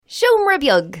Siomra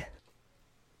Beag.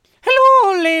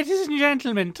 Hello, ladies and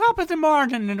gentlemen, top of the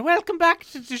morning, and welcome back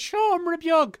to the Siomra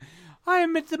Beag.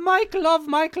 I'm at the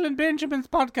Michael and Benjamin's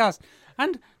podcast,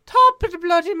 and top of the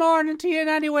bloody morning to you, and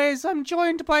anyways, I'm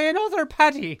joined by another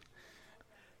Paddy.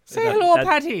 Say hello,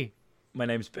 Paddy. My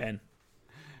name's Ben.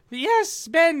 Yes,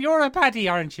 Ben, you're a Paddy,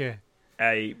 aren't you?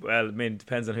 Well, I mean,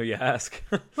 depends on who you ask.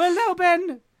 Well, now,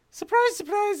 Ben, surprise,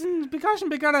 and because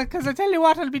I tell you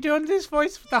what, I'll be doing this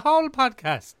voice for the whole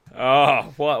podcast.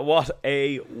 Oh, what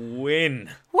a win.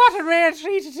 What a rare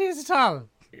treat it is at all.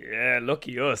 Yeah,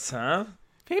 lucky us, huh?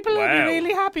 People will be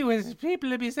really happy with it.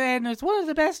 People will be saying it's one of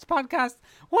the best podcasts,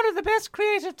 one of the best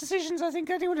creative decisions I think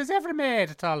anyone has ever made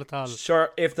at all.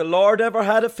 Sure, if the Lord ever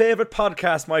had a favourite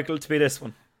podcast, Michael, to be this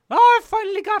one. Oh, I've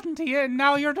finally gotten to you, and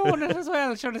now you're doing it as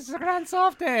well. Sure, this is a grand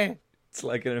soft day. It's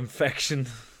like an infection.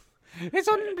 It's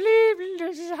unbelievable.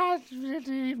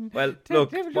 Well,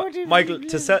 look, Michael,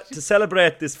 to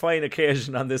celebrate this fine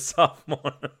occasion on this soft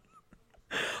morning,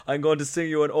 I'm going to sing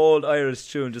you an old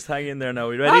Irish tune. Just hang in there now.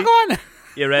 You ready? Oh, go on.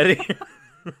 You ready?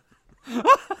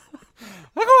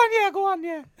 Go on,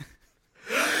 yeah.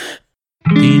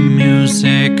 The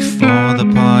music for the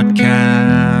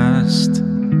podcast.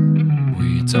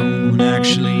 We don't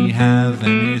actually have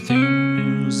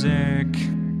anything music.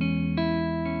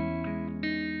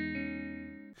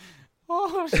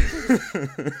 Oh, I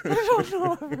don't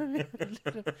know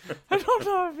if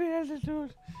I'll be able to do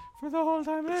it for the whole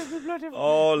time. The bloody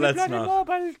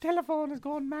mobile telephone is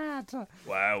going mad.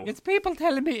 Wow. It's people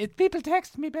telling me, people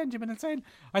texting me, Benjamin, and saying,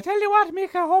 I tell you what,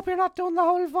 Mick, I hope you're not doing the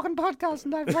whole fucking podcast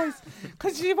in that voice,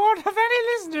 because you won't have any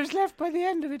listeners left by the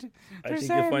end of it. I think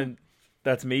you'll find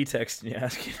that's me texting you,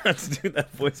 asking you not to do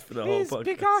that voice for the whole podcast.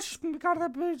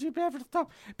 Because you better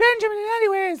stop. Benjamin,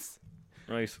 anyways.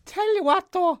 Right. Tell you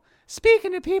what, though.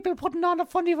 Speaking of people putting on a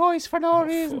funny voice for no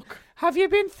reason, have you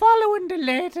been following the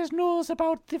latest news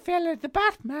about the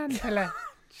Batman fella?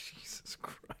 Jesus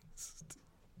Christ.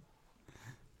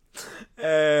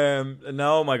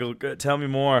 No, Michael, tell me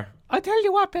more. I tell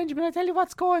you what, Benjamin, I tell you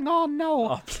what's going on now.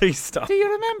 Oh, please stop. Do you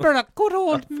remember that good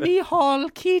old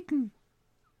Micheál Keaton?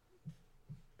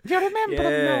 Do you remember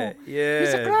him now? Yeah.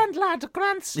 He's a grand lad, a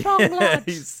grand strong lad.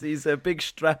 He's a big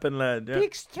strapping lad. Yeah.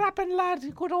 Big strapping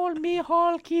lad, good old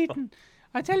Micheál Keaton.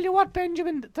 I tell you what,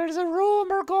 Benjamin, there's a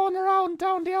rumour going around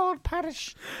down the old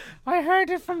parish. I heard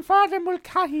it from Father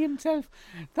Mulcahy himself,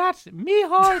 that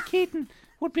Micheál Keaton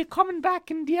would be coming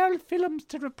back in the old films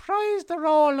to reprise the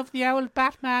role of the old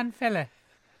Batman fella.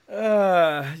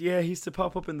 Yeah, he used to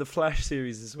pop up in the Flash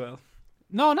series as well.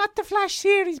 No, not the Flash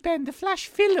series, Ben, the Flash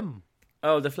film.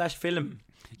 Oh, the Flash film.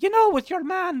 You know, with your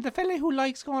man, the fella who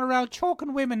likes going around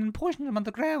choking women and pushing them on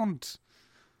the ground.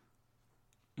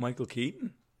 Michael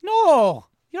Keaton? No,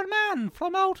 your man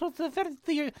from out of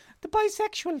the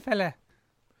bisexual fella.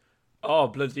 Oh,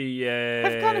 bloody...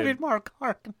 I've got a bit more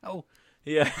cork now.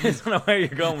 Yeah, I don't know where you're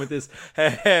going with this.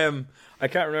 I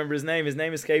can't remember his name. His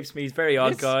name escapes me. He's a very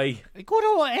odd guy. Good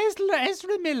old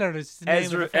Ezra Miller is the name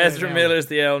of the fella. Ezra Miller's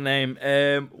the old name.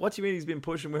 What do you mean he's been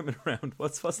pushing women around?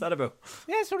 What's that about?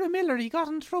 Ezra Miller, he got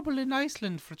in trouble in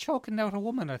Iceland for choking out a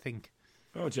woman, I think.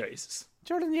 Oh, Jesus.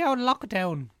 During the old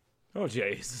lockdown. Oh,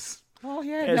 Jesus. Oh,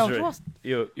 yeah. Ezra, no, it wasn't.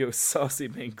 You saucy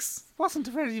minx. Wasn't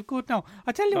very good, no.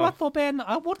 I tell you what, though, Ben,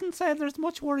 I wouldn't say there's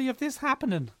much worry of this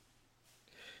happening.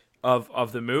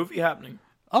 Of the movie happening?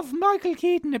 Of Michael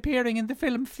Keaton appearing in the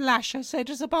film Flash. I say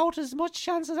there's about as much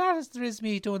chance of that as there is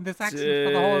me doing this accent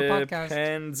for the whole podcast.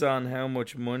 Depends on how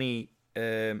much money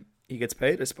he gets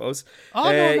paid, I suppose.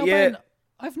 Oh, no, Ben,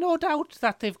 I've no doubt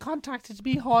that they've contacted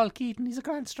Micheál Keaton. He's a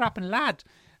grand strapping lad.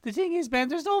 The thing is, Ben,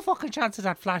 there's no fucking chance of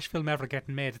that Flash film ever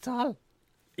getting made at all.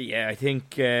 Yeah, I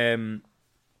think the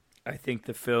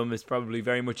film is probably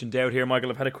very much in doubt here, Michael.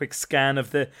 I've had a quick scan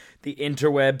of the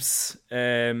interwebs,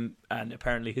 and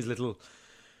apparently his little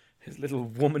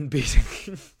woman beating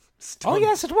stunt. Oh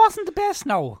yes, it wasn't the best.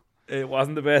 No, it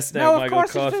wasn't the best. Now, of Michael,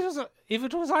 course, if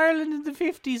it was Ireland in the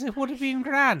 50s, it would have been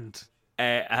grand.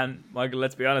 And Michael,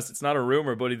 let's be honest, it's not a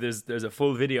rumor, buddy. There's a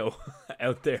full video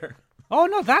out there. Oh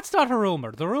no, that's not a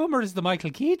rumour. The rumour is the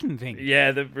Michael Keaton thing.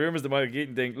 Yeah, the rumour's the Michael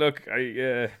Keaton thing. Look,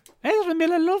 Ezra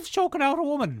Miller loves choking out a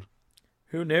woman.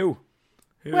 Who knew?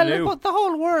 But the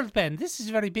whole world, Ben. This is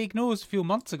very big news a few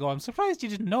months ago. I'm surprised you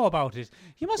didn't know about it.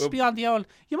 You must be on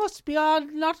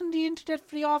not on the internet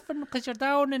very often because you're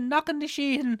down and knocking the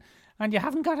sheeting and you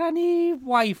haven't got any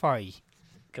Wi-Fi.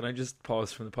 Can I just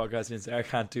pause from the podcast and say I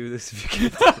can't do this if you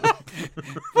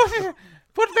can't?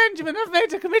 But Benjamin, I've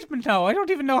made a commitment now. I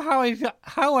don't even know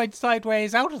how I'd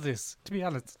sideways out of this, to be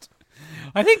honest.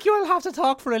 I think you'll have to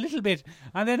talk for a little bit,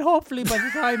 and then hopefully by the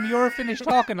time you're finished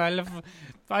talking, I'll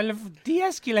I'll have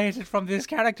de-escalated from this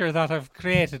character that I've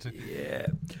created. Yeah.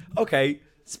 Okay.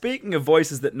 Speaking of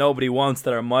voices that nobody wants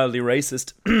that are mildly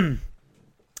racist,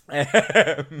 there's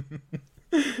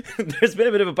been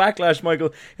a bit of a backlash,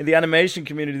 Michael, in the animation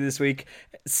community this week.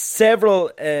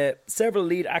 Several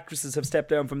lead actresses have stepped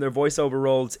down from their voiceover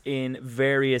roles in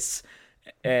various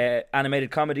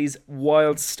animated comedies,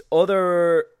 whilst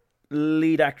other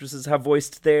lead actresses have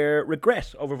voiced their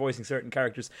regret over voicing certain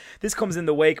characters. This comes in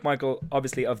the wake, Michael,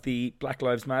 obviously, of the Black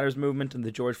Lives Matter movement and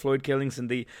the George Floyd killings and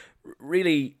the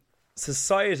really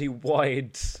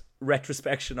society-wide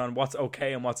retrospection on what's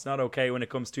okay and what's not okay when it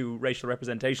comes to racial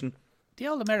representation. The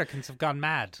old Americans have gone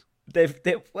mad.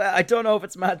 Well, I don't know if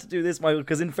it's mad to do this, Michael,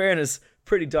 because in fairness,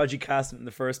 pretty dodgy casting in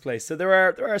the first place. So there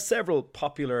are several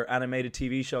popular animated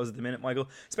TV shows at the minute, Michael,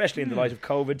 especially in the light of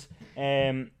COVID.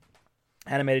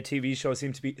 Animated TV shows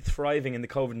seem to be thriving in the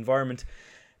COVID environment,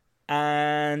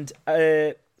 and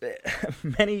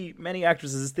many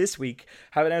actresses this week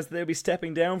have announced that they'll be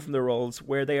stepping down from their roles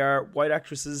where they are white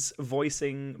actresses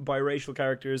voicing biracial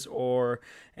characters or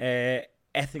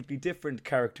ethnically different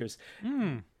characters.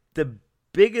 The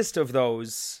biggest of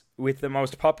those, with the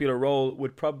most popular role,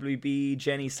 would probably be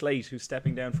Jenny Slate, who's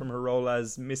stepping down from her role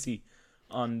as Missy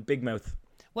on Big Mouth.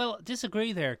 Well,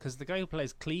 disagree there, because the guy who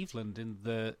plays Cleveland in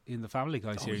the Family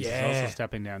Guy series is yeah. also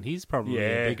stepping down. He's probably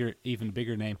a even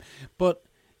bigger name. But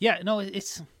yeah, no,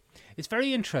 it's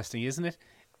very interesting, isn't it?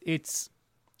 It's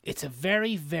a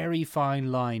very, very fine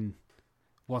line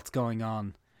what's going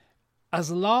on.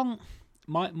 As long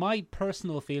my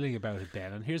personal feeling about it,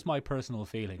 Ben, and here's my personal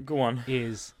feeling. Go on.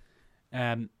 Is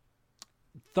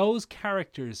those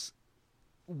characters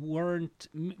weren't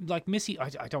like Missy.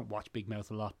 I don't watch Big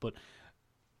Mouth a lot, but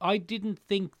I didn't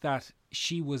think that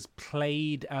she was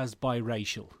played as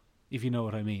biracial, if you know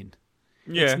what I mean.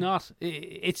 Yeah. It's not.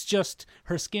 It's just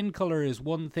her skin color is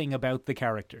one thing about the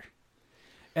character.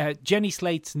 Jenny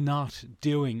Slate's not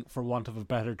doing, for want of a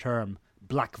better term,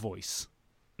 black voice.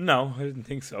 No, I didn't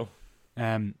think so.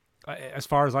 As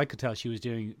far as I could tell, she was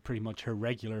doing pretty much her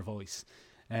regular voice.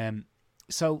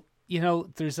 So,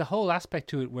 there's a whole aspect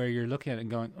to it where you're looking at it and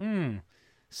going,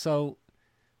 so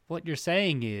what you're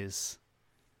saying is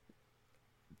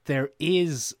there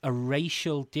is a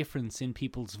racial difference in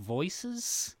people's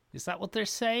voices? Is that what they're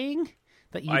saying?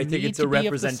 That you I think need it's to a be of the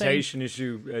representation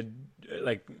issue.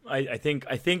 I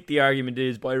think the argument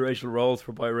is biracial roles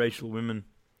for biracial women.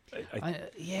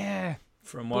 Yeah.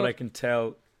 From what I can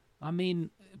tell. I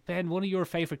mean, Ben, one of your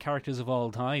favorite characters of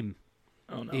all time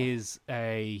is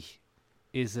a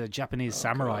Japanese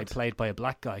samurai played by a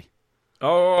black guy.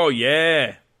 Oh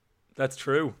yeah, that's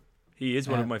true. He is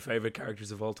one of my favorite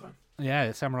characters of all time.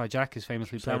 Yeah, Samurai Jack is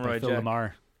famously played by Phil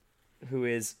Lamar, who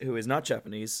is not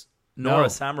Japanese nor a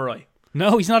samurai.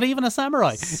 No, he's not even a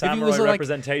samurai. Samurai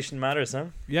representation matters, huh?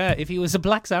 Yeah, if he was a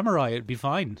black samurai, it'd be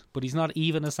fine. But he's not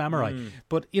even a samurai.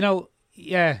 But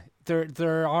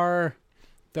there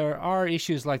are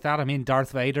issues like that. I mean,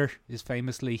 Darth Vader is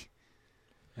famously.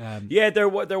 There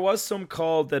was some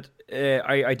call that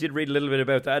I did read a little bit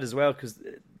about that as well, because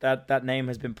that name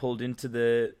has been pulled into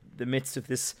the midst of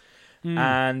this,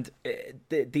 and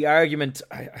the argument,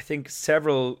 I think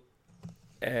several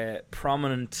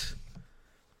prominent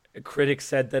critics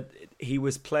said that he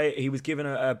was given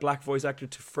a black voice actor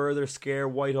to further scare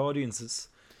white audiences.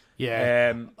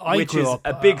 Yeah, which is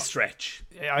a big stretch.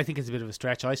 I think it's a bit of a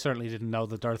stretch. I certainly didn't know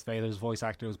that Darth Vader's voice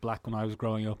actor was black when I was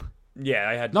growing up. Yeah,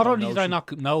 I had not only did I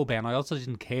not know, Ben, I also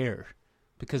didn't care,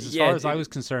 because as far as I was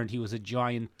concerned, he was a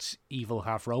giant evil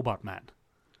half robot man.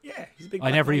 Yeah, he's a big.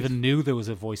 I never even knew there was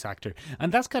a voice actor,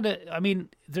 and that's kind of. I mean,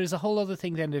 there's a whole other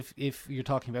thing then. If you're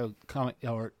talking about comic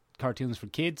or cartoons for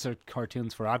kids or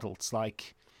cartoons for adults,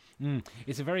 like,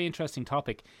 it's a very interesting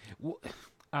topic,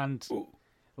 and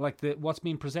like what's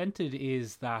being presented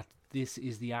is that this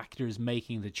is the actors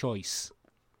making the choice.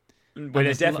 But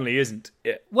it definitely isn't.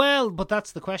 Yeah. Well, but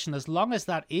that's the question. As long as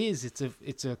that is,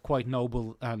 it's a quite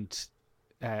noble and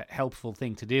helpful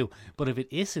thing to do. But if it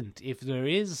isn't, if there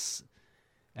is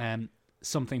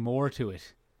something more to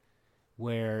it,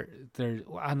 where there,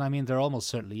 and I mean there almost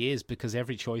certainly is, because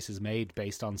every choice is made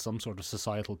based on some sort of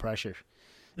societal pressure.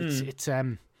 It's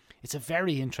a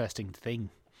very interesting thing.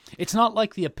 It's not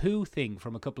like the Apu thing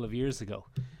from a couple of years ago,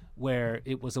 where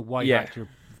it was a white actor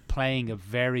playing a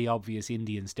very obvious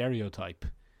Indian stereotype.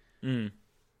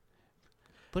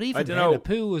 But even then,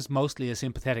 Apu was mostly a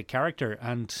sympathetic character,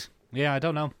 and I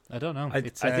don't know. I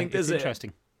think it's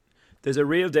interesting. There's a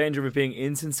real danger of it being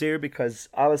insincere, because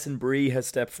Alison Brie has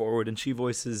stepped forward and she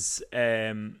voices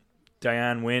Diane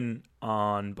Wynn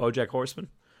on BoJack Horseman.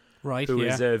 Right, who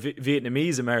yeah. is a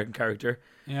Vietnamese American character.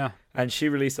 Yeah. And she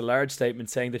released a large statement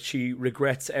saying that she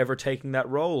regrets ever taking that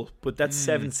role. But that's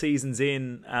 7 seasons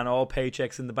in and all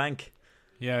paychecks in the bank.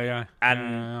 Yeah.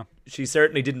 And she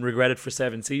certainly didn't regret it for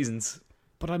 7 seasons.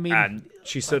 But I mean... And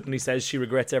she certainly says she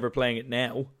regrets ever playing it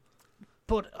now.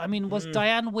 But, I mean, was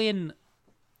Diane Nguyen...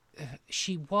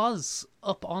 She was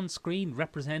up on screen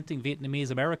representing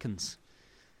Vietnamese Americans.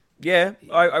 Yeah,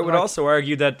 I would Like, also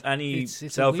argue that any it's a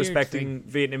self-respecting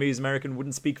Vietnamese American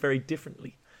wouldn't speak very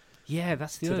differently. Yeah,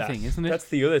 that's the to other that. thing, isn't it? That's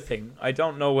the other thing. I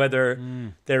don't know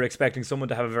whether they're expecting someone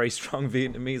to have a very strong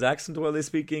Vietnamese accent while they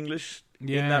speak English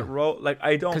in that role. Like,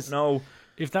 I don't know.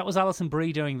 If that was Alison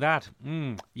Brie doing that,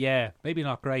 yeah, maybe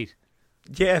not great.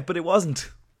 Yeah, but it wasn't.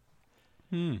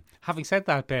 Having said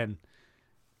that, Ben,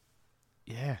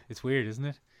 yeah, it's weird, isn't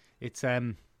it? It's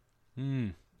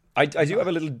I do have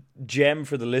a little gem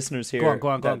for the listeners here Go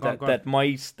on.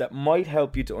 that might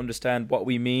help you to understand what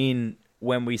we mean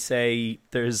when we say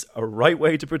there's a right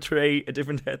way to portray a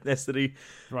different ethnicity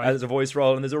as a voice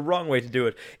role and there's a wrong way to do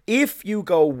it. If you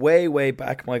go way, way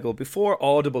back, Michael, before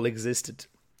Audible existed,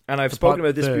 and I've spoken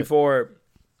about this before,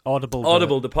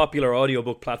 Audible, the popular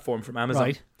audiobook platform from Amazon.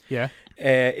 right? Yeah.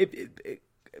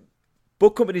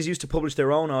 Book companies used to publish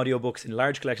their own audiobooks in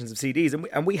large collections of CDs,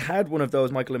 and we had one of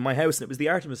those, Michael, in my house, and it was the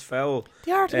Artemis Fowl.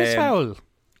 The Artemis Fowl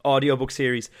audiobook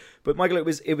series. But Michael, it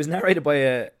was narrated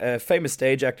by a famous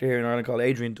stage actor here in Ireland called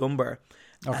Adrian Dunbar.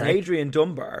 Okay. And Adrian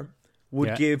Dunbar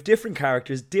would give different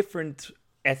characters different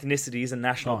ethnicities and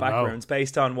national backgrounds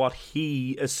based on what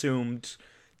he assumed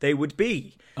they would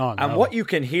be. And what you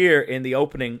can hear in the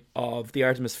opening of the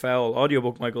Artemis Fowl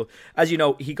audiobook, Michael, as you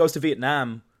know, he goes to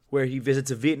Vietnam where he visits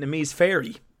a Vietnamese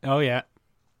fairy. Oh, yeah.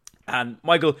 And,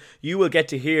 Michael, you will get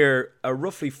to hear a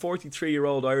roughly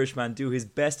 43-year-old Irishman do his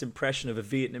best impression of a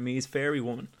Vietnamese fairy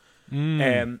woman.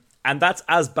 And that's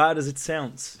as bad as it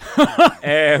sounds.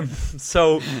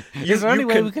 So, is there any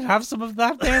way we could have some of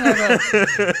that, Ben?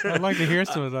 I'd like to hear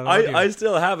some of that. I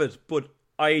still have it, but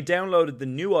I downloaded the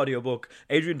new audiobook.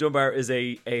 Adrian Dunbar is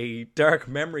a dark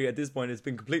memory at this point. It's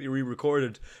been completely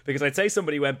re-recorded because I'd say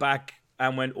somebody went back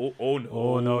and went, oh no.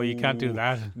 Oh no, you can't do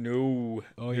that. No.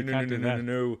 Oh, you can't do that.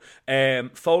 No.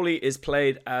 Foley is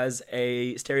played as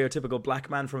a stereotypical black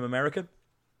man from America.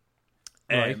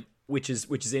 Right. Which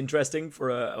is interesting for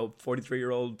a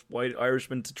 43-year-old white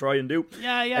Irishman to try and do.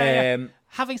 Yeah.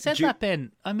 Having said that,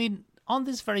 Ben, I mean, on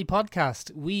this very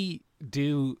podcast, we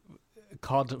do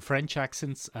cod French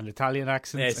accents and Italian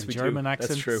accents and German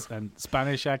accents and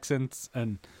Spanish accents,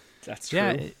 and that's true.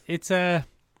 Yeah, it's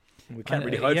we can't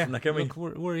really hide from that, can we? Look,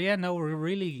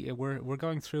 we're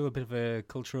going through a bit of a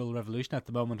cultural revolution at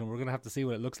the moment, and we're going to have to see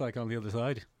what it looks like on the other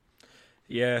side.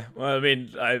 Yeah, well, I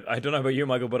mean, I don't know about you,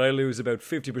 Michael, but I lose about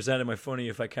 50% of my funny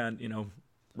if I can't,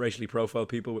 racially profile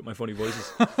people with my funny voices.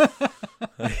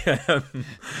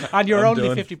 And you're only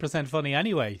 50% funny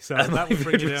anyway, so that would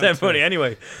bring you down 50% funny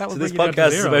anyway. So this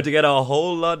podcast is about to get a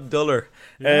whole lot duller.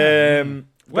 Yeah.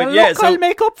 Well, look, I'll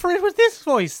make up for it with this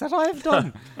voice that I've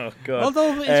done. Oh, God.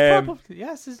 Although it's probably...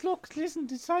 Yes, listen,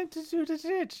 it's time to do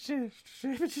the...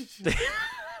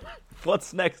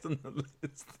 What's next on the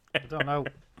list? I don't know.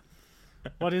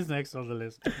 What is next on the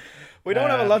list? We don't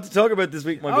have a lot to talk about this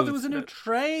week, Michael. Oh, there was a new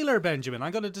trailer, Benjamin.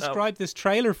 I'm going to describe this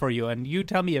trailer for you, and you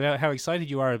tell me about how excited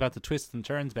you are about the twists and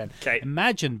turns, Ben. Okay.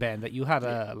 Imagine, Ben, that you had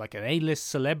an A-list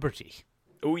celebrity.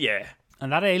 Oh, yeah.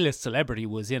 And that A-list celebrity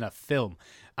was in a film.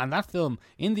 And that film,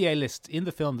 in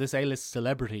the film, this A-list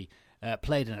celebrity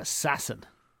played an assassin.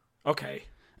 Okay.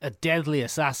 A deadly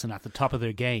assassin at the top of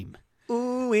their game.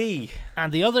 Ooh-wee.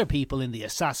 And the other people in the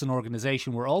assassin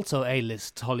organization were also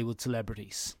A-list Hollywood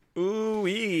celebrities.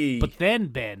 Ooh-wee. But then,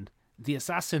 Ben, the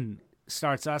assassin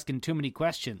starts asking too many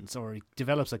questions, or he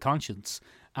develops a conscience.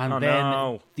 And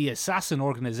the assassin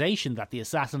organization that the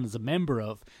assassin is a member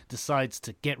of decides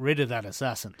to get rid of that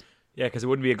assassin. Yeah, because it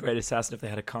wouldn't be a great assassin if they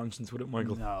had a conscience, would it,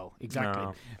 Michael? No, exactly.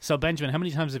 No. So, Benjamin, how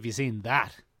many times have you seen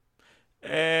that?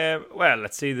 Well,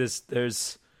 let's see.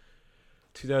 There's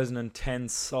 2010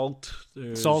 Salt.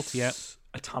 There's Salt, yeah.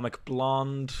 Atomic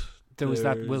Blonde. There was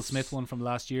that Will Smith one from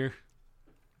last year.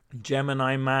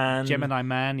 Gemini Man,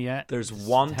 yeah. There's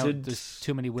Wanted. There's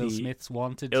too many Will Smiths.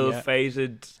 Wanted,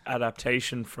 ill-fated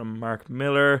adaptation from Mark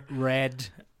Miller. Red,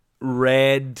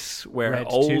 where Red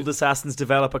old 2. Assassins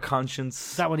develop a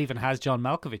conscience. That one even has John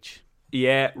Malkovich.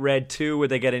 Yeah, Red 2, where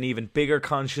they get an even bigger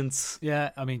conscience. Yeah,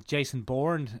 I mean, Jason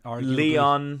Bourne. Arguably.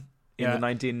 Leon in the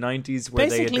 1990s, where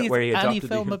basically, where he adopted any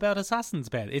film about assassins,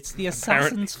 Ben. It's the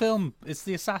assassin's film. It's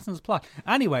the assassin's plot.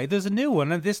 Anyway, there's a new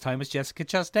one, and this time it's Jessica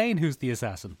Chastain who's the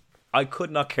assassin. I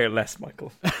could not care less,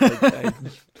 Michael.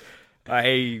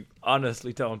 I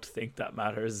honestly don't think that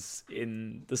matters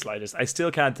in the slightest. I still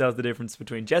can't tell the difference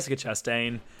between Jessica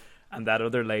Chastain and that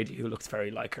other lady who looks very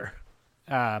like her.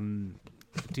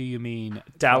 Do you mean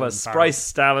Dallas?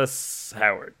 Bryce Dallas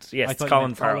Howard. Yes, it's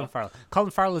Colin Farrell.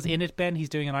 Colin Farrell is in it, Ben. He's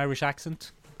doing an Irish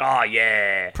accent. Oh,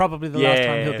 yeah. Probably the last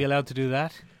time he'll be allowed to do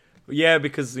that. Yeah,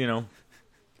 because,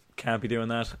 can't be doing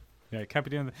that. Yeah, can't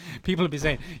be doing that. People will be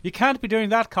saying, you can't be doing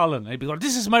that, Colin. I'd be going,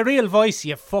 this is my real voice,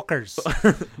 you fuckers.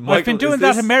 Michael, I've been doing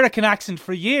that American accent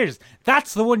for years.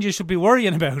 That's the one you should be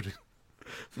worrying about.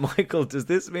 Michael, does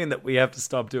this mean that we have to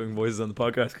stop doing voices on the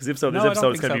podcast? Because if so, this No,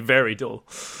 episode is going to be very dull.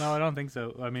 No, I don't think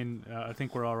so. I mean, I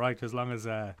think we're all right as long as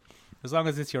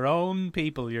it's your own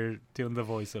people you're doing the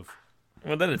voice of.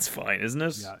 Well, then it's fine, isn't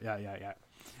it?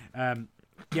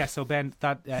 Yeah. So Ben,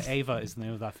 that Ava is the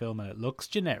name of that film, and it looks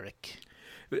generic.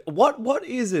 What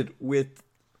is it with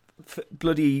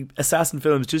bloody assassin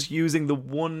films just using the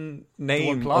one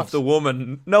name of the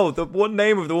woman? No, the one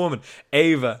name of the woman,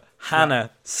 Ava,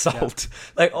 Hannah, Salt. Yeah.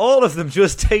 Like all of them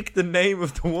just take the name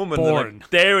of the woman. Like,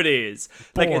 there it is.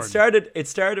 Born. Like it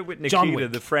started with Nikita,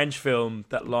 the French film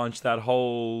that launched that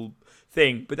whole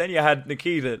thing. But then you had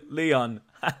Nikita, Leon,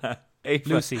 Hannah, Ava.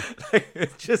 Lucy. Like,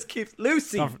 it just keeps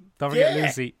Lucy. Don't forget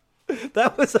Lucy.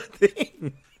 That was a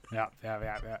thing. Yeah.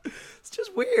 It's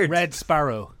just weird. Red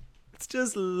Sparrow. It's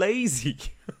just lazy.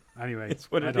 Anyway,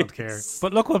 I don't care.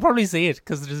 But look, we'll probably see it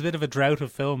because there's a bit of a drought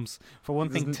of films. For one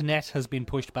thing, Tenet has been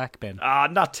pushed back, Ben.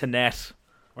 Not Tenet.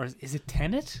 Or is it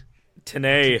Tenet?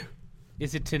 Tenet.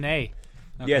 Is it Tenet?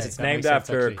 Okay, yes, it's named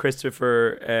after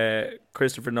Christopher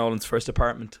Nolan's first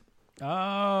apartment.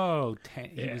 Oh,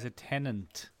 he was a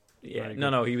tenant. Yeah,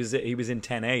 no, he was in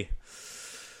 10A.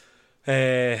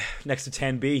 Next to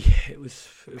 10B. It was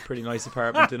a pretty nice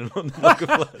apartment in a London block of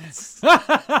flats.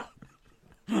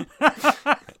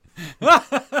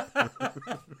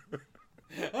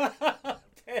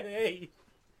 10A.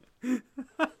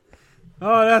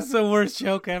 Oh, that's the worst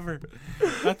joke ever.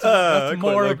 That's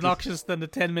more obnoxious than the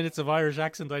 10 minutes of Irish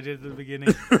accent I did at the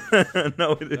beginning.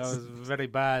 No, it is. That was very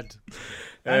bad.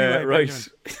 Anyway, right.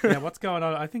 Yeah, what's going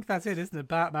on? I think that's it, isn't it?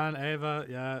 Batman, Ava,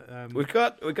 yeah. We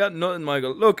got nothing,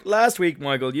 Michael. Look, last week,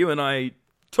 Michael, you and I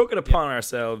took it upon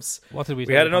ourselves. What did we?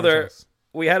 We had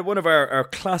We had one of our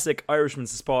classic Irishman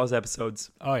Suspense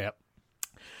episodes. Oh yeah.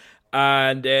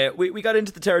 And we got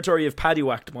into the territory of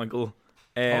paddywhacked, Michael,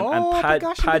 and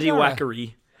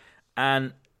paddywhackery,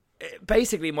 and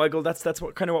basically, Michael, that's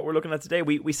what we're looking at today.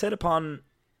 We set upon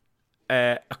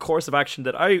a course of action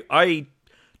that I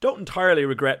don't entirely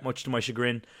regret, much to my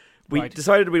chagrin. We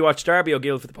decided we watched Darby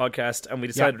O'Gill for the podcast, and we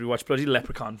decided we watched Bloody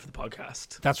Leprechaun for the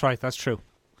podcast. That's right, that's true.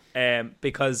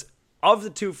 Because of the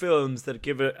two films that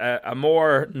give a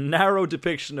more narrow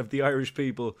depiction of the Irish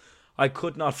people, I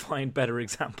could not find better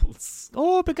examples.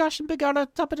 Oh, begosh and begorra,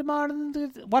 top of the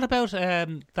morning. What about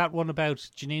that one about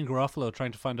Janine Garofalo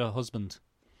trying to find a husband?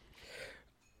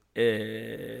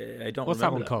 I don't. What's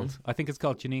that one called? I think it's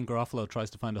called Janine Garofalo Tries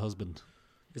to Find a Husband.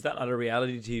 Is that not a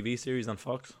reality TV series on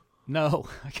Fox? No,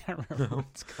 I can't remember what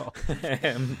it's called.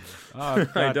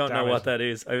 I don't know what that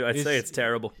is. I'd say it's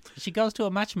terrible. She goes to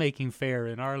a matchmaking fair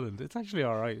in Ireland. It's actually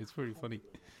all right. It's pretty funny.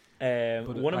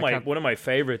 One of my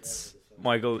favourites,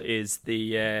 Michael, is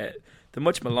the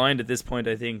much maligned at this point,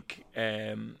 I think.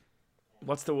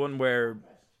 What's the one where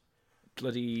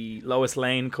bloody Lois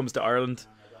Lane comes to Ireland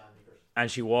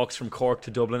and she walks from Cork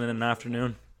to Dublin in an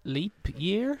afternoon? Leap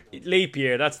year,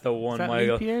 that's the one,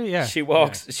 Michael. Leap year? Yeah. She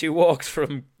walks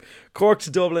from Cork to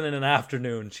Dublin in an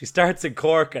afternoon. She starts in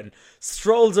Cork and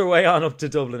strolls her way on up to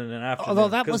Dublin in an afternoon.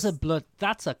 Although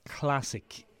that's a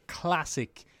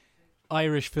classic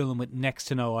Irish film with next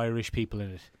to no Irish people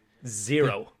in it.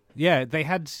 Zero. They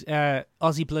had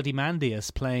Ozzy Bloody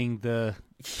Mandius playing the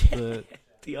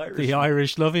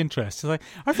Irish love interest. It's like,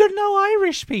 are there no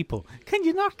Irish people? Can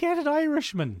you not get an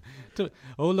Irishman?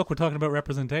 Look, we're talking about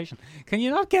representation. Can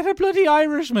you not get a bloody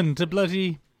Irishman to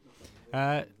bloody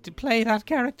to play that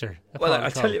character? Well, I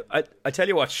tell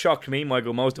you what shocked me,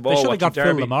 Michael, most of all. They should have got Derby.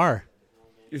 Phil Lamar.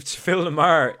 It's Phil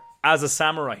Lamar as a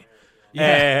samurai,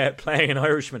 playing an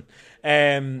Irishman.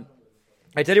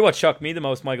 I tell you what shocked me the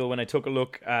most, Michael, when I took a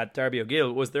look at Darby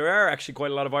O'Gill, was there are actually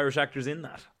quite a lot of Irish actors in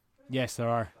that. Yes, there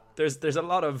are. There's a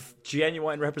lot of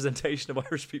genuine representation of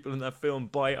Irish people in that film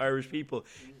by Irish people,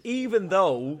 even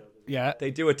though they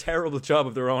do a terrible job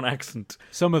of their own accent.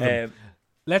 Some of them.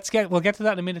 We'll get to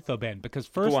that in a minute though, Ben, because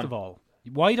first of all,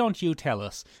 why don't you tell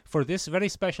us, for this very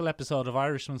special episode of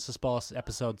Irishman Suspense,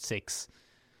 episode 6,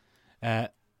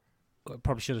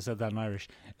 probably should have said that in Irish,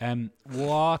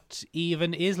 what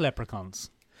even is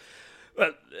leprechauns?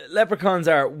 Well, leprechauns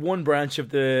are one branch of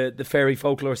the fairy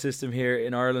folklore system here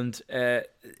in Ireland.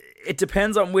 it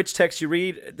depends on which text you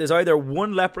read. There's either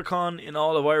one leprechaun in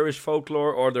all of Irish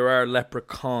folklore, or there are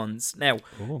leprechauns. Now,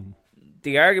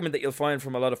 the argument that you'll find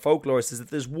from a lot of folklorists is that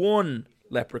there's one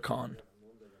leprechaun.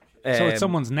 So it's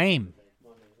someone's name.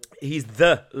 He's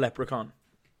the leprechaun.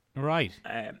 Right.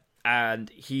 And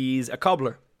he's a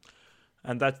cobbler.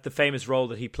 And that's the famous role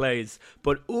that he plays.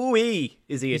 But ooh-wee,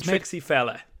 is he a tricksy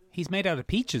fella. He's made out of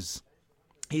peaches.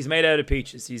 He's made out of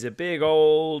peaches. He's a big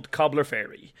old cobbler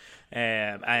fairy.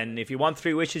 And if you want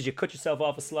 3 wishes, you cut yourself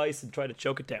off a slice and try to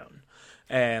choke it down.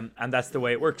 And that's the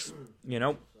way it works, you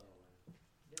know.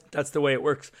 That's the way it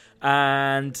works.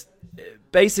 And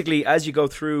basically, as you go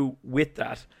through with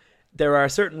that, there are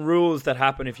certain rules that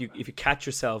happen if you catch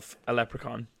yourself a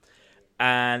leprechaun.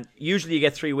 And usually you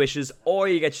get 3 wishes, or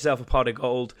you get yourself a pot of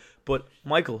gold. But,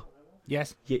 Michael...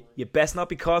 Yes? You best not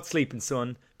be caught sleeping,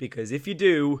 son, because if you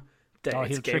do, then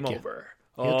it's game over.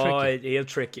 He'll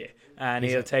trick you. And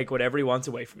he'll take whatever he wants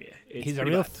away from you. He's a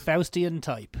real Faustian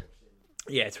type.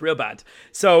 Yeah, it's real bad.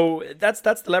 So that's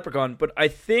the leprechaun. But I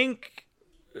think,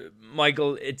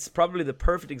 Michael, it's probably the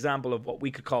perfect example of what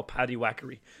we could call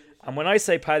paddywhackery. And when I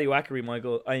say paddywhackery,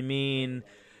 Michael, I mean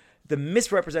the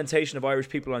misrepresentation of Irish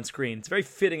people on screen. It's a very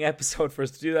fitting episode for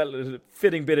us to do that little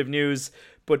fitting bit of news.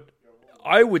 But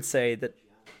I would say that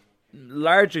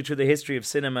largely through the history of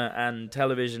cinema and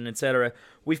television, etc.,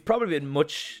 we've probably been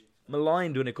much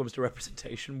maligned when it comes to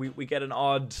representation. We get an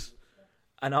odd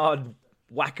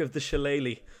whack of the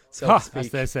shillelagh, so to speak.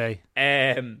 As they say.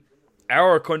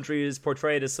 Our country is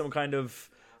portrayed as some kind of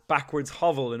backwards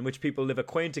hovel in which people live a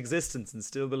quaint existence and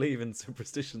still believe in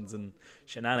superstitions and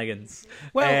shenanigans.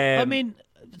 Well, I mean,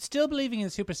 still believing in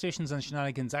superstitions and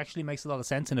shenanigans actually makes a lot of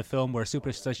sense in a film where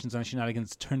superstitions and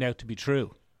shenanigans turned out to be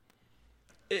true.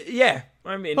 Yeah,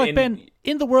 I mean... Like, Ben,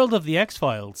 in the world of the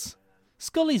X-Files,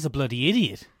 Scully's a bloody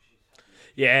idiot.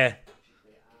 Yeah.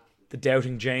 The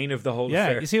doubting Jane of the whole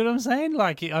affair. Yeah, you see what I'm saying?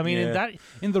 Like, I mean,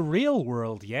 in the real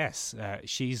world, yes,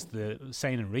 she's the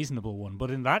sane and reasonable one. But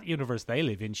in that universe they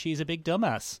live in, she's a big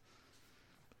dumbass.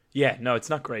 Yeah, no, it's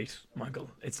not great,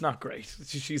 Michael. It's not great.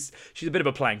 She's a bit of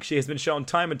a plank. She has been shown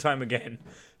time and time again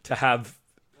to have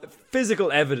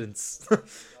physical evidence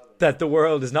that the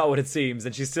world is not what it seems,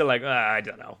 and she's still like, I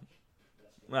don't know.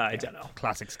 I don't know.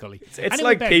 Classic Scully. It's anyway,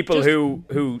 like Ben, people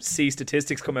who see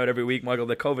statistics come out every week, Michael,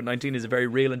 that COVID-19 is a very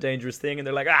real and dangerous thing, and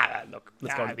they're like, look,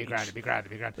 let's go to the beach. It'd be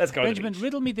grand. Let's go Benjamin, to the beach.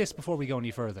 riddle me this before we go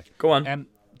any further. Go on.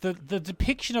 The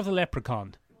depiction of the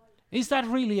leprechaun, is that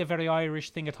really a very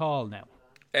Irish thing at all now?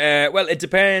 Well, it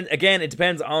depends. Again, it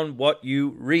depends on what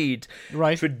you read.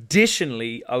 Right.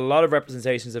 Traditionally, a lot of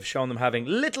representations have shown them having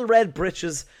little red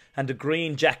breeches and a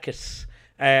green jacket.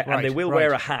 And they will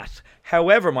wear a hat.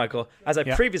 However, Michael, as I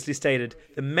previously stated,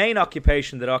 the main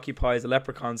occupation that occupies a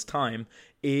leprechaun's time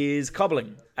is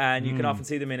cobbling. And you can often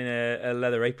see them in a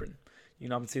leather apron.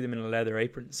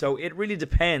 So it really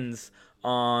depends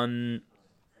on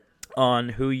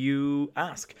who you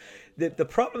ask. The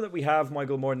problem that we have,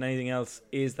 Michael, more than anything else,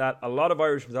 is that a lot of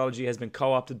Irish mythology has been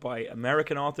co-opted by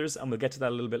American authors, and we'll get to that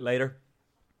a little bit later.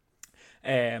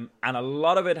 And a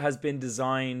lot of it has been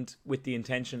designed with the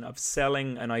intention of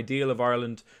selling an ideal of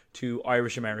Ireland to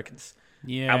Irish Americans.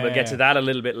 Yeah. And we'll get to that a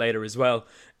little bit later as well.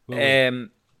 And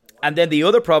then the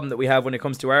other problem that we have when it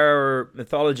comes to our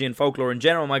mythology and folklore in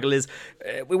general, Michael, is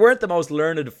we weren't the most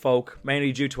learned of folk,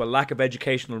 mainly due to a lack of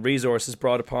educational resources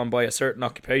brought upon by a certain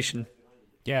occupation.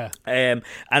 Yeah. And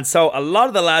so a lot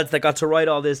of the lads that got to write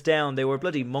all this down, they were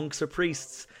bloody monks or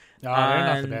priests. No, they're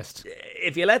not the best.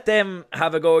 If you let them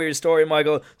have a go at your story,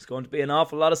 Michael, there's going to be an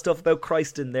awful lot of stuff about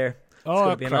Christ in there. There's going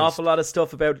to be an awful lot of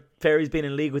stuff about fairies being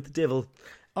in league with the devil.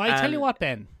 I tell you what,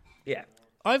 Ben. Yeah.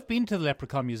 I've been to the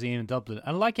Leprechaun Museum in Dublin,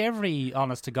 and like every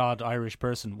honest-to-God Irish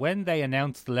person, when they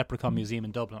announced the Leprechaun Museum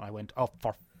in Dublin, I went, oh,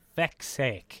 for feck's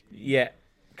sake. Yeah,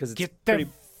 because it's Get pretty...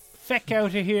 the feck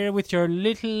out of here with your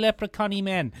little leprechaun-y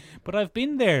men. But I've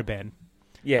been there, Ben.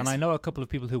 Yes. And I know a couple of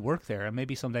people who work there, and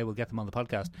maybe someday we'll get them on the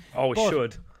podcast. Oh, we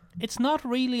should. It's not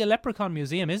really a leprechaun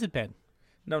museum, is it, Ben?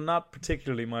 No, not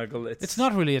particularly, Michael. It's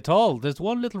not really at all. There's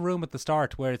one little room at the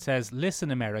start where it says,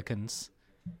 "Listen, Americans,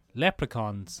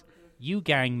 leprechauns, you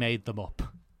gang made them up."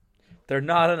 They're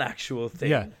not an actual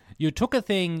thing. Yeah. You took a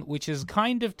thing which is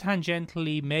kind of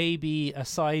tangentially maybe a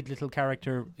side little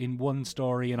character in one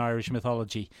story in Irish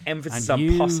mythology. Emphasis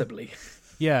on possibly.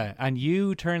 Yeah, and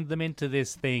you turned them into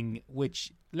this thing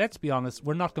which, let's be honest,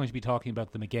 we're not going to be talking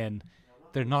about them again.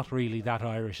 They're not really that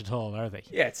Irish at all, are they?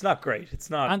 Yeah, it's not great. It's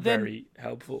not very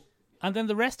helpful. And then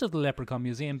the rest of the Leprechaun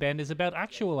Museum, Ben, is about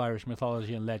actual Irish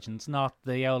mythology and legends, not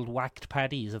the old whacked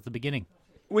paddies at the beginning.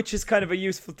 Which is kind of a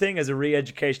useful thing as a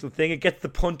re-educational thing. It gets the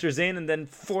punters in and then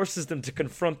forces them to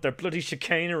confront their bloody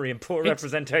chicanery and poor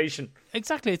representation.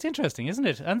 Exactly, it's interesting, isn't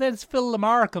it? And then Phil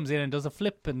Lamar comes in and does a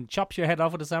flip and chops your head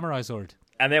off with a samurai sword.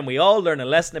 And then we all learn a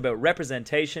lesson about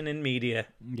representation in media.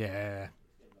 Yeah.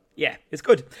 Yeah, it's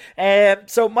good.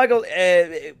 So, Michael,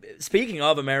 speaking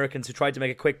of Americans who tried to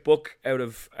make a quick buck out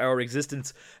of our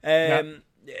existence, how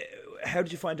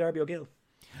did you find Darby O'Gill?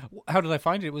 How did I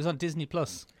find it? It was on Disney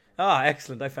Plus. Ah,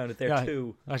 excellent. I found it there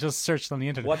too. I just searched on the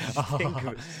internet. What did you think of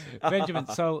it? Benjamin,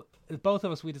 so both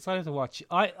of us, we decided to watch.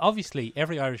 Obviously,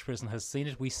 every Irish person has seen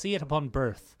it. We see it upon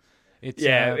birth. It's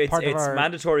part of our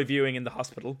mandatory viewing in the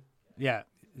hospital. Yeah,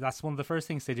 that's one of the first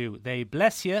things they do. They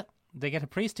bless you. They get a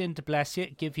priest in to bless you,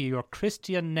 give you your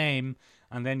Christian name,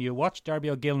 and then you watch Darby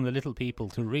O'Gill and the Little People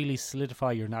to really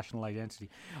solidify your national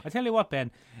identity. I tell you what, Ben,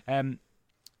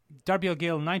 Darby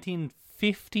O'Gill,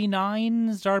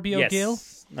 1959's Darby O'Gill.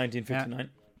 1959.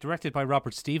 Directed by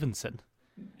Robert Stevenson.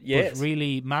 Yes. But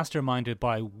really masterminded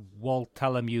by Walt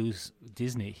Talamu's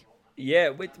Disney.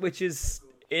 Yeah, which is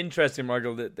interesting,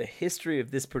 Michael. The history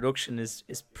of this production is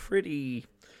pretty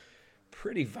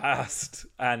vast.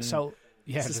 And so,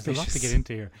 yeah, suspicious. There's a lot to get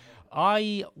into here.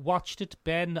 I watched it,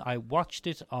 Ben. I watched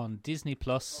it on Disney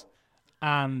Plus,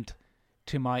 and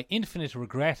to my infinite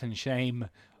regret and shame,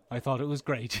 I thought it was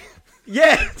great.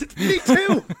 Yeah, me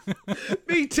too.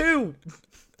 Me too.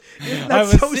 That's I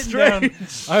was so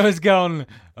strange. I was going,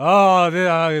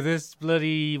 this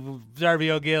bloody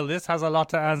Darby O'Gill, this has a lot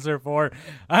to answer for.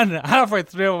 And halfway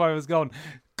through, I was going,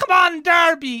 come on,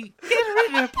 Darby, get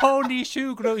rid of Pony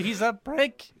Shoegrew. He's a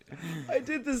prick. I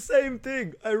did the same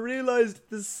thing. I realised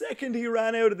the second he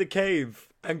ran out of the cave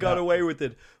and got away with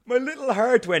it, my little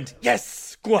heart went,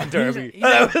 yes, go on, Darby. And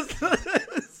I was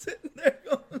sitting there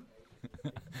going...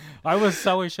 I was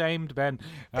so ashamed, Ben.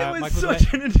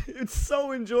 It's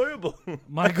so enjoyable.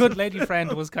 My good lady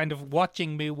friend was kind of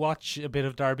watching me watch a bit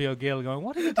of Darby O'Gill, going,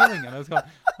 what are you doing? And I was going,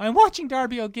 I'm watching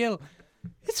Darby O'Gill.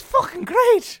 It's fucking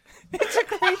great. It's a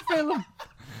great film.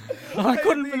 I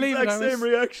couldn't believe it. Same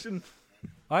reaction.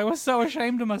 I was so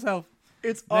ashamed of myself.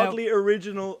 It's oddly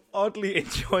original, oddly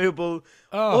enjoyable,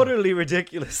 utterly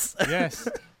ridiculous. Yes.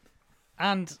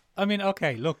 And, I mean,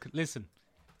 okay, look, listen.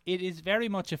 It is very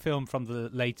much a film from the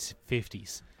late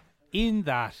 50s in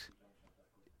that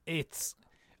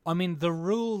the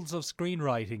rules of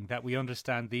screenwriting that we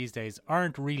understand these days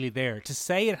aren't really there. To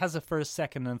say it has a first,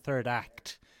 second and third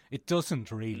act, it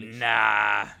doesn't really.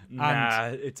 Nah.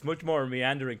 It's much more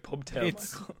meandering pub tale.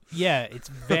 It's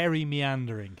very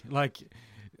meandering. Like,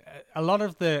 a lot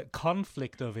of the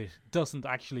conflict of it doesn't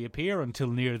actually appear until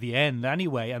near the end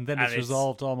anyway, and then it's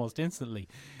resolved almost instantly.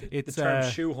 The term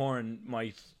shoehorn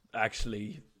might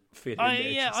actually fit in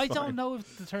there. I don't know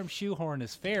if the term shoehorn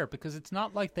is fair, because it's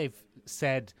not like they've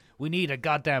said, we need a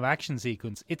goddamn action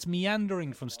sequence. It's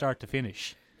meandering from start to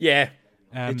finish. Yeah,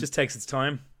 it just takes its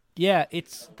time. Yeah,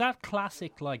 it's that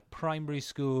classic, like, primary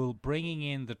school, bringing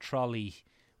in the trolley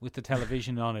with the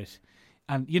television on it.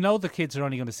 And you know the kids are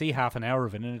only going to see half an hour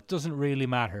of it, and it doesn't really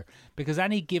matter, because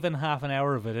any given half an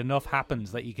hour of it, enough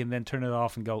happens that you can then turn it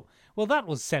off and go, well, that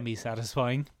was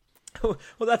semi-satisfying. Well,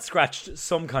 that scratched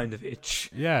some kind of itch.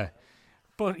 Yeah.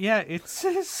 But yeah, it's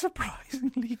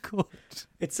surprisingly good.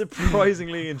 It's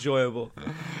surprisingly enjoyable.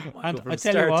 And from I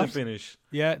tell you start what, to finish.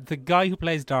 Yeah, the guy who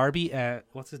plays Darby,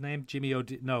 what's his name?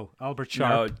 Albert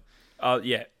Sharp.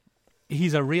 Yeah.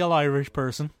 He's a real Irish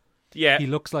person. Yeah. He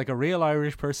looks like a real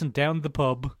Irish person down the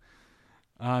pub.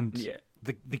 And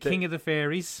the king of the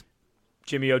fairies,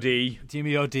 Jimmy O'D,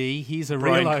 he's a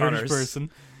Brian real Irish Connors. person.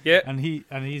 Yeah. And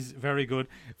he's very good.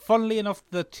 Funnily enough,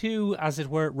 the two, as it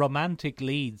were, romantic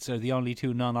leads are the only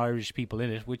two non-Irish people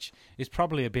in it, which is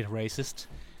probably a bit racist.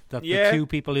 That the two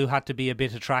people who had to be a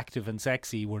bit attractive and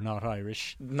sexy were not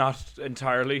Irish. Not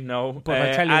entirely, no. But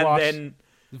I tell you what, then,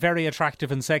 very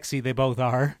attractive and sexy they both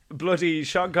are. Bloody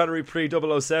Sean Connery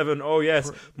pre-007. Oh,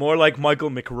 yes. More like Michael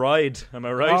McBride. Am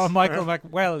I right? Oh,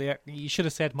 well, yeah. You should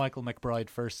have said Michael McBride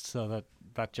first so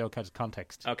that joke has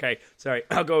context. Okay, sorry.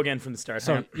 I'll go again from the start.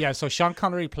 So Sean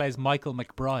Connery plays Michael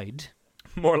McBride.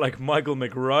 More like Michael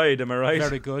McBride, am I right?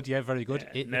 Very good, yeah, very good.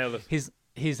 Nailed it.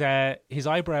 His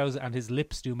eyebrows and his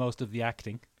lips do most of the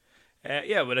acting.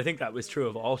 Yeah, but I think that was true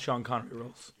of all Sean Connery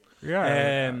roles.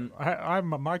 Yeah,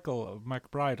 I'm a Michael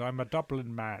McBride. I'm a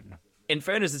Dublin man. In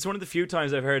fairness, it's one of the few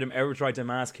times I've heard him ever try to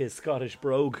mask his Scottish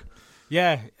brogue.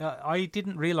 Yeah, I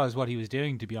didn't realise what he was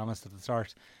doing, to be honest, at the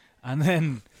start. And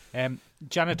then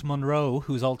Janet Munro,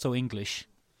 who's also English.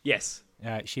 Yes.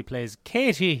 She plays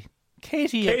Katie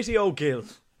O'Gill.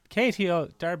 Katie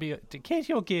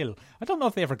O'Gill. I don't know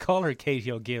if they ever call her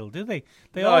Katie O'Gill, do they?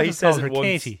 They no, always call her once.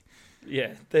 Katie.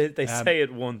 Yeah, they say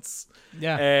it once.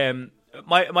 Yeah.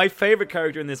 My favourite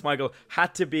character in this, Michael,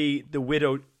 had to be the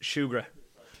widow Shugra,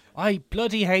 I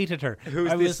bloody hated her.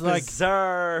 who's I this was like,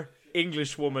 bizarre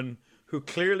English woman who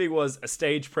clearly was a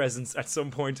stage presence at some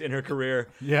point in her career.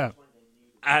 yeah.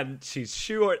 And she's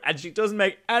short, and she doesn't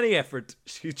make any effort.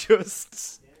 She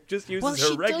just uses Well, her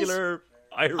she regular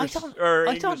Irish I or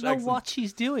don't English know accent. what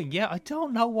she's doing. Yeah, I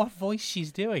don't know what voice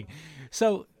she's doing.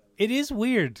 So it is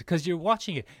weird because you're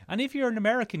watching it, and if you're an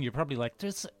American, you're probably like,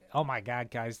 "There's, oh my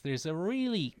god, guys, there's a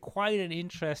really quite an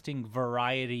interesting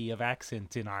variety of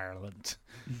accent in Ireland."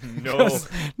 No, 'Cause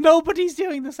nobody's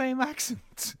doing the same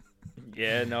accent.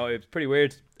 yeah, no, it's pretty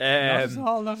weird. Not at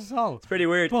all. Not at all. Pretty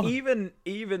weird. But- Even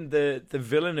the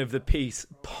villain of the piece,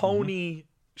 Pony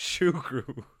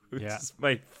Shugru, which Yeah. is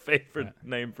my favorite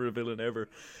name for a villain ever.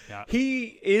 Yeah.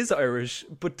 He is Irish,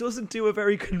 but doesn't do a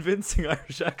very convincing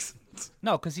Irish accent.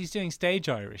 No, because he's doing stage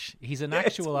Irish. He's an Yeah,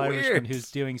 it's actual Irishman weird. who's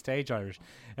doing stage Irish.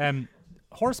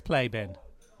 Horseplay, Ben.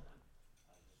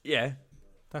 Yeah,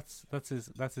 That's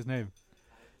his name.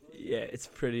 yeah, it's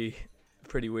pretty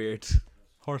weird.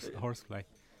 Horseplay.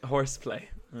 Horseplay.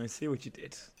 I see what you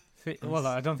did. Well,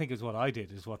 I don't think it's what I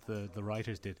did. It's what the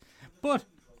writers did. But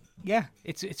yeah,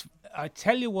 it's. I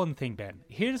tell you one thing, Ben.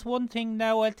 Here's one thing.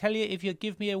 Now I'll tell you. If you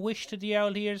give me a wish to the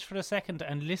old ears for a second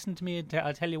and listen to me, and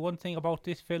I'll tell you one thing about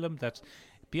this film that,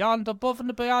 beyond, above,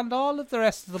 and beyond all of the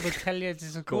rest of them, will tell you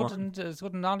it's a Go good on. and it's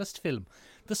good and honest film.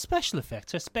 The special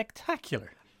effects are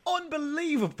spectacular.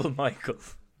 Unbelievable, Michael.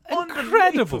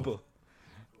 Incredible.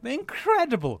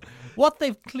 Incredible. What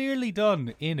they've clearly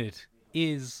done in it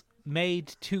is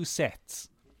made two sets.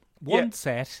 One Yeah.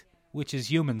 set, which is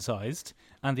human-sized,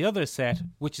 and the other set,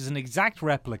 which is an exact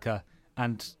replica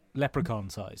and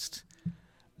leprechaun-sized.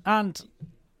 And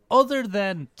other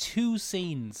than two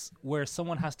scenes where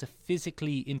someone has to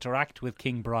physically interact with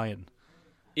King Brian,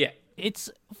 Yeah, it's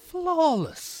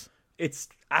flawless. it's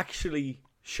actually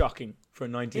shocking for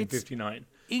 1959.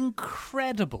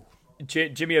 Incredible.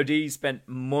 Jimmy O'Dea spent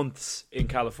months in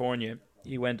California.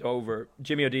 He went over.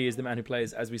 Jimmy O'Dea is the man who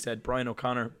plays, as we said, Brian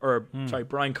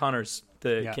Connors,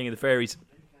 the Yeah. King of the Fairies.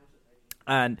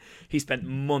 And he spent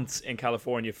months in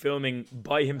California filming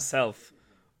by himself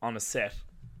on a set.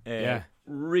 Yeah.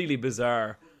 Really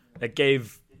bizarre. That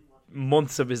gave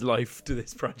months of his life to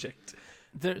this project.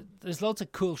 There's loads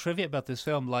of cool trivia about this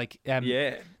film. Like,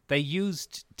 Yeah. they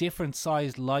used different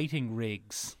sized lighting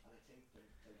rigs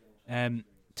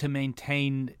to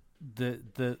maintain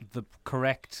the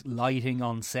correct lighting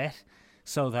on set,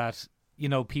 so that, you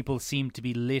know, people seem to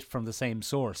be lit from the same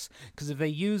source. Because if they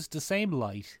used the same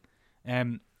light,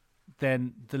 then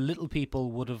the little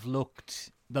people would have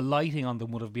looked, the lighting on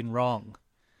them would have been wrong.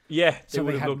 Yeah. So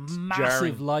would they have had looked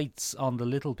massive jarring. lights on the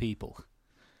little people.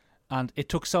 And it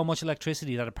took so much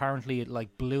electricity that apparently it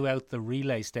like blew out the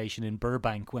relay station in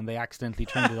Burbank when they accidentally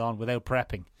turned it on without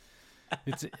prepping.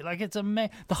 It's like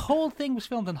the whole thing was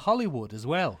filmed in Hollywood as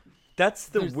well. That's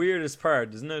the weirdest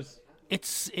part, isn't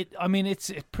it? I mean, it's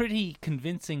a pretty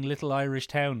convincing little Irish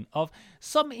town of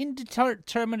some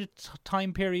indeterminate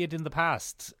time period in the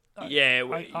past. Yeah.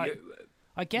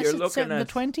 I guess You're it's set looking in the at-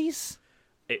 20s.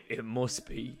 It must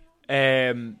be.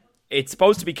 It's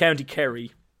supposed to be County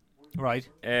Kerry. Right.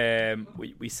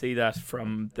 We see that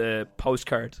from the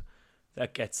postcard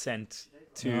that gets sent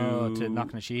to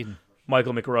Knocknasheedon.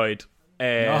 Michael McRoyd.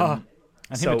 And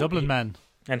him so a Dublin man.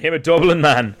 And him a Dublin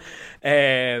man.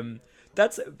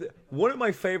 That's one of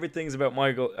my favorite things about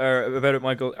Michael.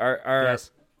 Michael, are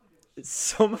Yes.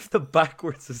 some of the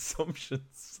backwards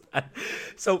assumptions.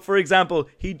 So, for example,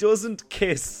 he doesn't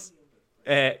kiss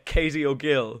Katie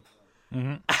O'Gill.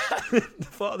 Mm-hmm. The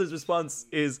father's response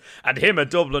is, "And him a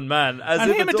Dublin man," as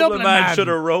And if him a a Dublin Dublin man man. should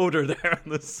have rode her there on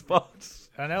the spot.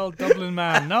 An old Dublin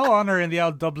man. No honour in the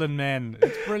old Dublin men.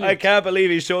 It's brilliant. I can't believe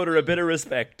he showed her a bit of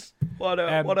respect. What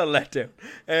a Um, letdown.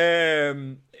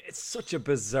 It's such a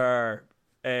bizarre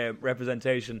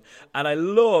representation, and I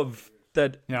love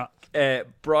that. Yeah.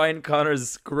 Brian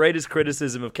Connor's greatest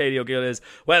criticism of Katie O'Gill is,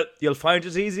 well, you'll find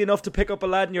it easy enough to pick up a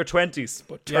lad in your 20s,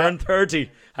 but turn 30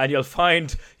 and you'll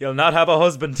find you'll not have a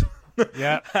husband.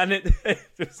 Yeah. And it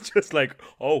was just like,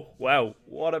 oh, wow,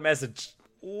 what a message.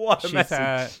 What a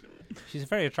message. She's a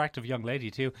very attractive young lady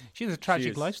too. She has a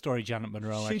tragic is. life story, Janet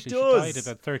Monroe. She Actually, does. She died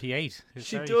about 38. It's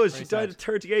She very, does. very She died sad. at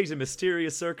 38 in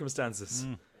mysterious circumstances.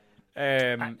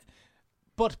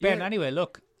 But Ben, Yeah. anyway,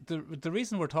 look. The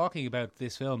reason we're talking about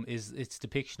this film is its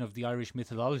depiction of the Irish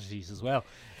mythologies as well.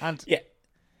 And Yeah.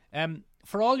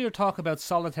 for all your talk about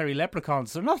solitary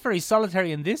leprechauns, they're not very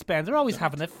solitary in this, Ben. They're always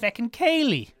having a feckin'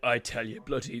 Cayley. I tell you,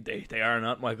 bloody, they are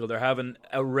not, Michael. They're having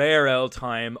a rare old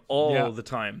time all Yeah. the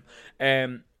time.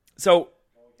 So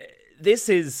this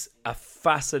is a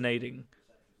fascinating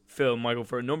film, Michael,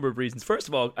 for a number of reasons. First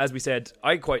of all, as we said,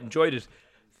 I quite enjoyed it.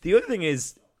 The other thing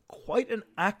is quite an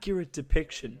accurate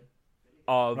depiction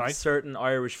of certain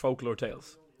Irish folklore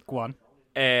tales. Go on.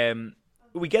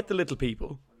 We get the little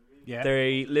people. Yeah.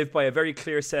 They live by a very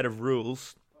clear set of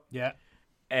rules. Yeah.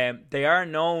 They are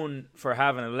known for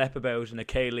having a lep about and a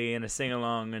ceilidh and a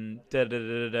sing-along and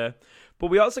da-da-da-da-da. But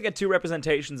we also get two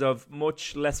representations of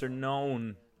much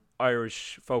lesser-known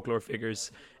Irish folklore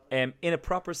figures in a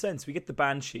proper sense. We get the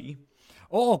Banshee.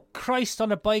 Oh, Christ on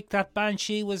a bike, that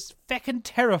Banshee was feckin'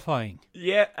 terrifying.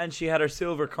 Yeah, and she had her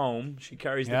silver comb. She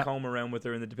carries the comb around with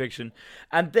her in the depiction.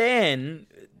 And then,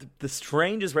 the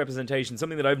strangest representation,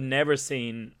 something that I've never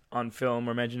seen on film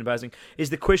or mentioned in passing, is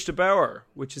the Quista Bower,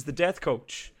 which is the death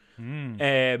coach,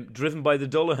 driven by the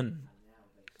Dullahan.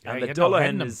 And the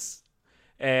Dullahan is...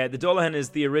 the Dullahan is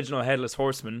the original Headless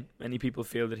Horseman. Many people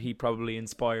feel that he probably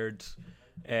inspired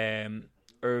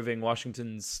Irving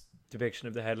Washington's depiction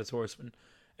of the Headless Horseman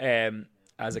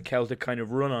as a Celtic kind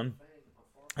of run-on.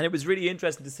 And it was really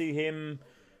interesting to see him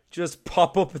just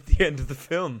pop up at the end of the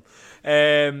film.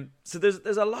 So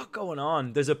there's a lot going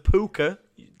on. There's a puka.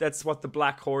 That's what the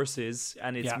black horse is.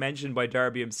 And it's mentioned by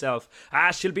Darby himself.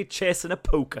 She'll be chasing a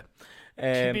puka.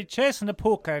 She'd be chasing a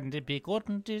puka and they'd be going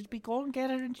and get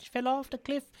her and she fell off the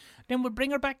cliff. Then we'd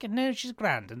bring her back and now she's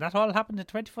grand. And that all happened in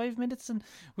 25 minutes and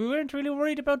we weren't really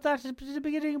worried about that at the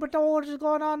beginning. But oh, what is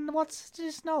going on? What's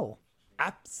this now?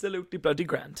 Absolutely bloody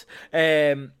grand.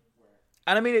 And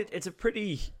I mean, it's a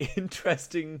pretty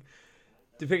interesting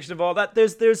depiction of all that.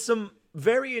 There's some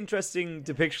very interesting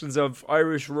depictions of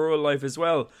Irish rural life as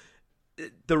well.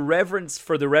 The reverence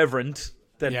for the reverend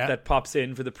that pops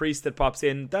in, for the priest that pops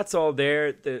in, that's all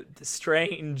there. The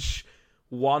strange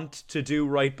want to do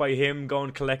right by him,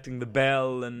 going collecting the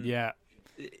bell, and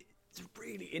it's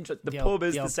really interesting. The pub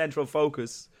is the central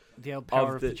focus. The old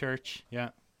power of the church,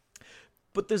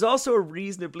 But there's also a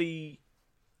reasonably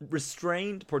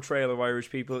restrained portrayal of Irish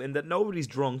people in that nobody's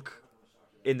drunk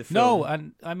in the film. No,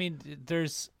 and I mean,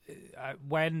 there's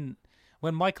when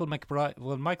Michael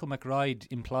McBride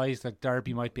implies that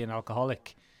Darby might be an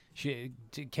alcoholic,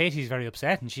 Katie's very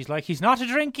upset, and she's like, "He's not a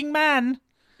drinking man.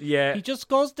 Yeah, he just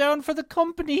goes down for the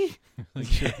company."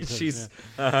 She's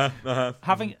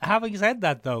having said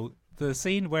that, though, the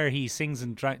scene where he sings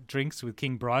and drinks with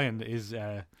King Brian is.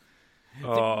 I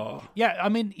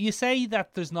mean, you say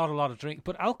that there's not a lot of drink,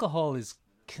 but alcohol is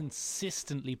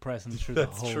consistently present through the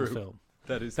whole film.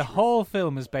 That is the whole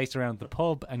film is based around the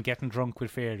pub and getting drunk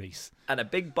with fairies. And a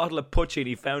big bottle of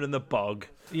Puccini found in the bog.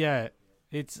 Yeah,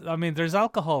 there's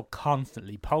alcohol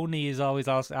constantly. Pony is always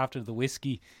after the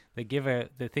whiskey. They give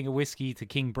the thing of whiskey to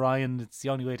King Brian. It's the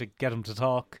only way to get him to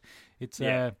talk.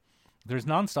 There's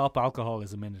non-stop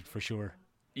alcoholism in it for sure.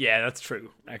 Yeah, that's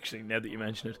true, actually, now that you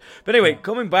mention it. But anyway,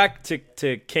 coming back to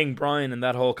King Brian and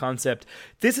that whole concept,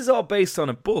 this is all based on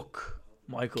a book,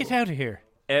 Michael. Get out of here.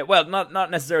 Well,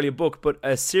 not necessarily a book, but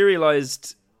a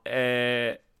serialized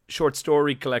short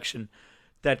story collection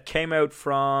that came out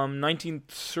from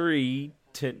 1903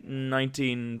 to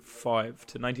 1905.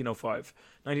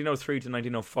 1903 to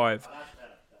 1905.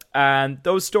 And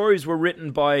those stories were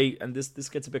written by, and this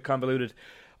gets a bit convoluted,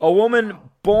 a woman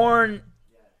born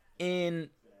in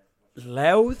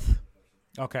Louth.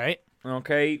 Okay.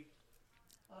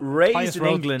 Raised highest in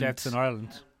road England. Deaths in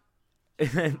Ireland.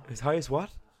 As high as what?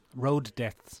 Road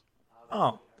deaths.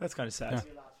 Oh, that's kind of sad.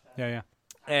 Yeah.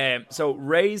 So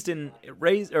raised in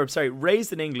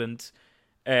England,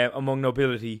 among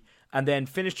nobility, and then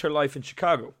finished her life in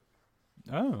Chicago.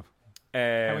 Oh.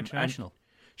 How international.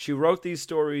 She wrote these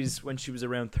stories when she was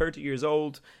around 30 years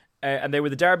old, and they were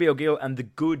the Darby O'Gill and the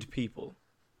Good People.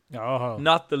 Oh,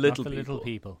 not the little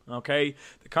people. Okay,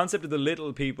 the concept of the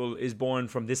little people is born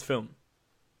from this film.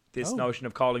 This notion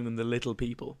of calling them the little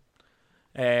people,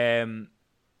 and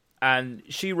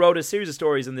she wrote a series of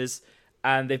stories in this,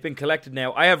 and they've been collected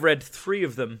now. I have read 3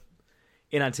 of them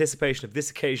in anticipation of this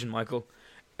occasion, Michael,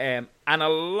 and a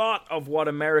lot of what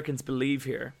Americans believe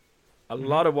here, a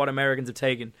lot of what Americans have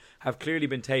taken, have clearly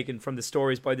been taken from the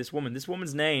stories by this woman. This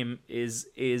woman's name is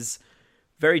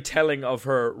very telling of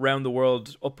her round the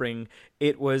world upbringing.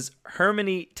 It was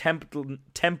Hermione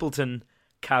Templeton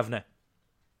Kavanagh.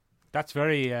 That's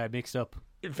very mixed up.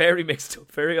 Very mixed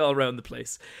up. Very all around the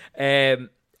place. And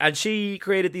she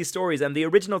created these stories. And the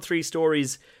original 3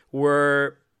 stories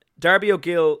were Darby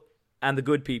O'Gill and the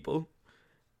Good People,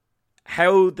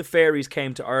 how the fairies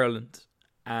came to Ireland,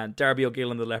 and Darby O'Gill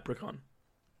and the Leprechaun.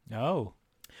 Oh.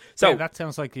 So yeah, that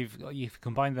sounds like you've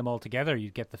combined them all together,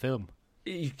 you'd get the film.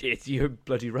 You're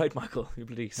bloody right, Michael. You're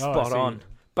bloody spot on.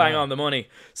 Bang on the money.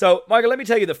 So, Michael, let me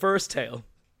tell you the first tale.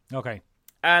 Okay.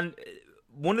 And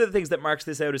one of the things that marks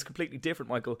this out is completely different,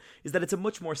 Michael, is that it's a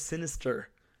much more sinister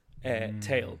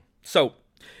tale. So,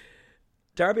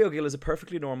 Darby O'Gill is a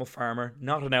perfectly normal farmer,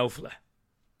 not an alpha.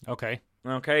 Okay.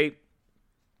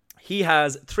 He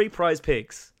has 3 prize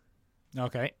pigs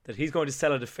Okay. that he's going to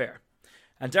sell at a fair.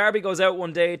 And Darby goes out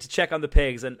one day to check on the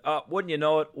pigs, and wouldn't you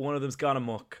know it, one of them's gone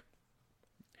amok.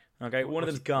 Okay, one of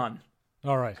them's gone.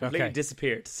 All right. Completely Okay.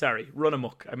 disappeared. Sorry, run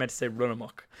amok. I meant to say run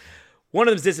amok. One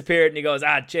of them's disappeared, and he goes,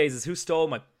 Jesus, who stole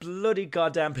my bloody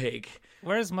goddamn pig?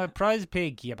 Where's my prize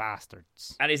pig, you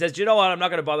bastards? And he says, do you know what? I'm not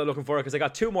going to bother looking for it because I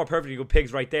got 2 more perfectly good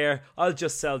pigs right there. I'll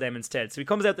just sell them instead. So he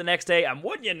comes out the next day, and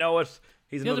wouldn't you know it,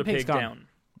 he's The another other pig's pig gone. down.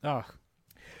 Oh.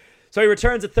 So he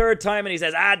returns a 3rd time, and he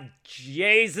says,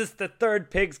 Jesus, the 3rd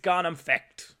pig's gone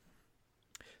infect.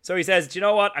 So he says, do you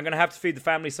know what? I'm going to have to feed the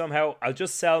family somehow. I'll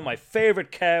just sell my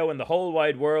favourite cow in the whole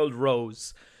wide world,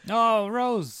 Rose. Oh,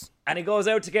 Rose. And he goes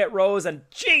out to get Rose, and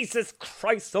Jesus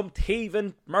Christ, some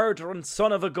thieving, murdering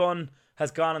son of a gun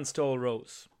has gone and stole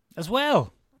Rose. As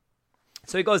well.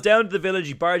 So he goes down to the village,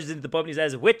 he barges into the pub, and he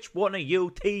says, which one of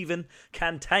you thieving,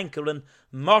 cantankering,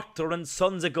 murthering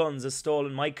sons of guns has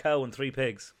stolen my cow and 3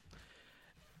 pigs?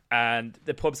 And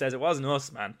the pub says, it wasn't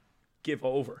us, man. Give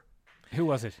over. Who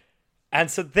was it? And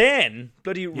so then,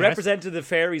 bloody representative of the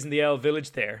fairies in the Elf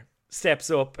village there steps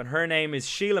up, and her name is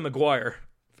Sheila Maguire.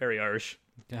 Very Irish.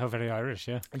 How very Irish,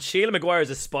 yeah. And Sheila Maguire is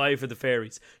a spy for the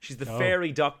fairies. She's the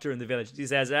fairy doctor in the village. She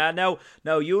says, now,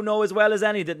 you know as well as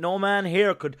any that no man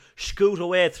here could scoot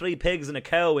away 3 pigs and a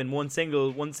cow in one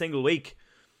single week.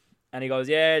 And he goes,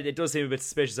 yeah, it does seem a bit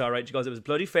suspicious, all right. She goes, it was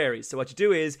bloody fairies. So what you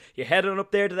do is, you head on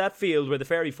up there to that field where the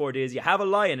fairy fort is, you have a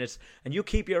lie in it, and you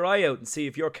keep your eye out and see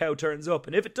if your cow turns up.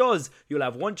 And if it does, you'll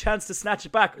have 1 chance to snatch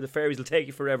it back, or the fairies will take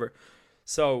you forever.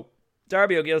 So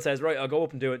Darby O'Gill says, right, I'll go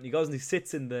up and do it. And he goes and he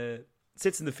sits in the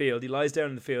field. He lies down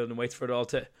in the field and waits for it all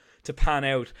to pan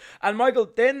out. And Michael,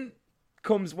 then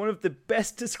comes one of the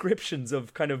best descriptions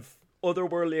of kind of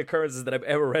otherworldly occurrences that I've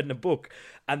ever read in a book.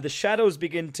 And the shadows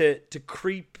begin to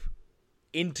creep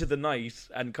into the night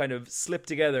and kind of slip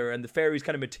together, and the fairies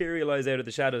kind of materialize out of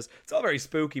the shadows. It's all very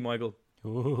spooky, Michael.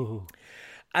 Ooh.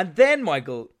 And then,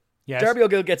 Michael, Yes. Darby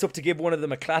O'Gill gets up to give one of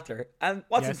them a clatter, and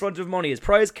what's in front of him only his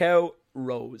prize cow,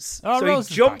 Rose. Oh, so Rose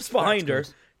he is jumps back. behind her That's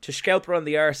good. to scalp her on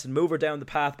the arse and move her down the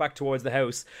path back towards the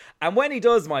house. And when he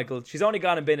does, Michael, she's only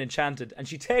gone and been enchanted, and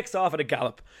she takes off at a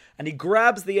gallop, and he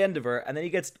grabs the end of her, and then he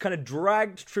gets kind of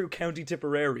dragged through County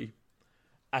Tipperary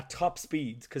at top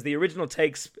speed, because the original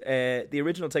takes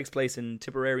place in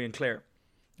Tipperary and Clare.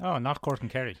 Oh, not Cork and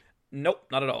Kerry. Nope,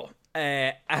 not at all.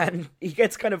 And he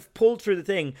gets kind of pulled through the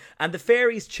thing, and the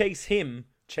fairies chase him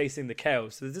chasing the cow.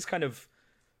 So there's this kind of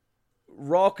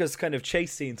raucous kind of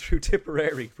chase scene through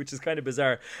Tipperary, which is kind of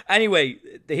bizarre. Anyway,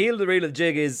 the heel of the reel of the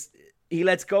jig is he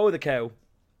lets go of the cow,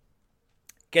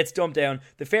 gets dumped down.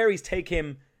 The fairies take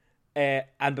him,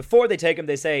 and before they take him,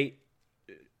 they say,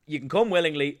 you can come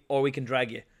willingly or we can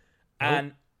drag you.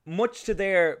 And much to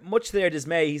their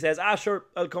dismay, he says, sure,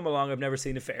 I'll come along. I've never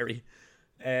seen a fairy.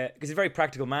 Because he's a very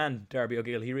practical man, Darby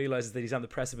O'Gill. He realises that he's on the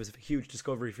precipice of a huge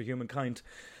discovery for humankind.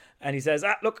 And he says,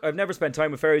 look, I've never spent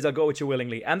time with fairies. I'll go with you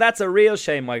willingly. And that's a real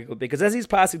shame, Michael, because as he's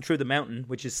passing through the mountain,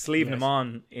 which is sleeving him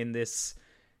on in this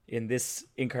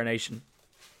incarnation,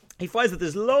 he finds that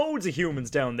there's loads of humans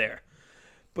down there.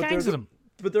 But Gangs of them.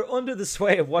 But they're under the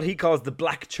sway of what he calls the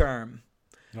Black Charm.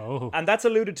 Oh. And that's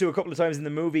alluded to a couple of times in the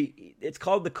movie. It's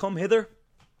called the Come Hither.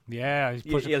 Yeah.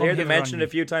 You'll hear them mention it a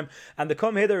few times. And the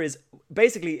Come Hither is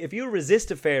basically, if you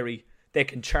resist a fairy, they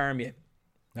can charm you.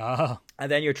 Oh. And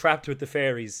then you're trapped with the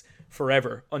fairies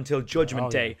forever until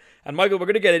Judgment Day. Yeah. And Michael, we're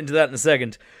going to get into that in a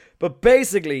second. But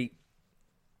basically,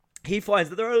 he finds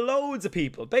that there are loads of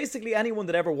people. Basically, anyone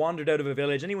that ever wandered out of a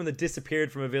village, anyone that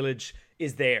disappeared from a village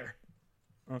is there.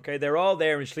 Okay, they're all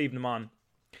there in Slievenamon.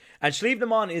 And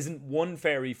Slievenamon isn't one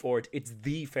fairy fort, it's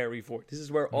the fairy fort. This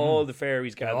is where all the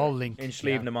fairies gather all linked, in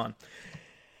Slievenamon.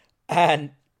 Yeah.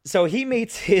 And so he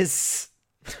meets his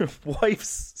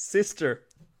wife's sister,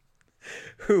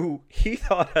 who he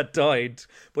thought had died,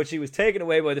 but she was taken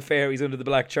away by the fairies under the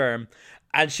Black Charm.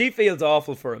 And she feels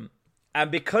awful for him.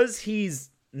 And because he's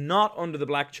not under the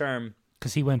Black Charm,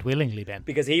 Because he went willingly then.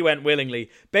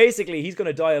 basically he's going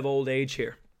to die of old age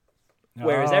here.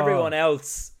 Whereas everyone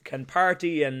else can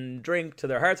party and drink to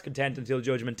their heart's content until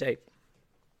Judgment Day.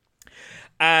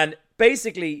 And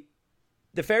basically,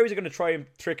 the fairies are going to try and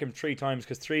trick him 3 times,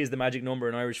 because 3 is the magic number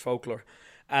in Irish folklore.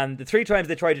 And the 3 times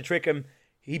they try to trick him,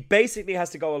 he basically has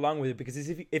to go along with it, because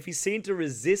if he's seen to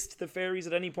resist the fairies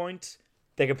at any point,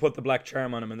 they can put the Black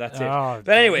Charm on him, and that's it. But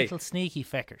anyway, little sneaky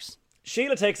feckers.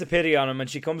 Sheila takes a pity on him and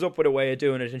she comes up with a way of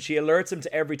doing it, and she alerts him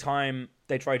to every time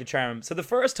they try to charm him. So the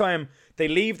first time, they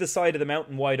leave the side of the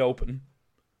mountain wide open.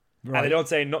 Right. And they don't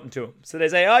say nothing to him. So they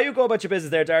say, you go about your business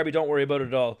there, Darby, don't worry about it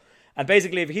at all. And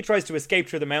basically, if he tries to escape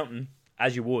through the mountain,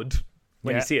 as you would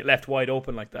when you see it left wide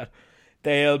open like that,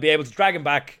 they'll be able to drag him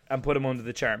back and put him under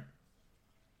the charm.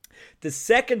 The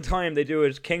second time they do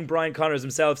it, King Brian Connors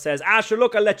himself says, sure,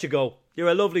 look, I'll let you go. You're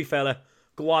a lovely fella.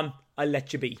 Go on, I'll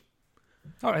let you be.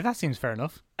 All right, that seems fair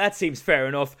enough. That seems fair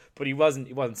enough, but he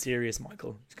wasn't serious,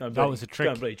 Michael. That was a trick.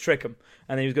 Going to trick him,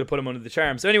 and then he was going to put him under the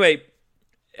charm. So anyway,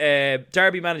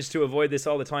 Darby managed to avoid this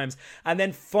all the times, and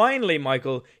then finally,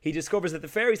 Michael, he discovers that the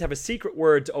fairies have a secret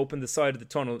word to open the side of the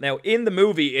tunnel. Now, in the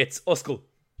movie, it's Uskel,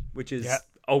 which is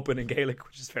open in Gaelic,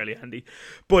 which is fairly handy.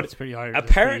 But it's pretty Irish,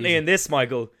 apparently in this,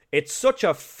 Michael, it's such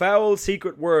a foul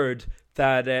secret word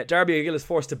that Darby O'Gill is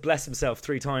forced to bless himself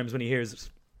 3 times when he hears it.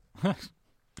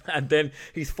 And then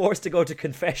he's forced to go to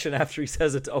confession after he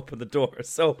says it to open the door.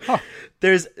 So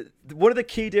there's one of the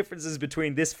key differences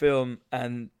between this film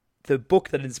and the book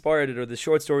that inspired it, or the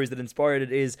short stories that inspired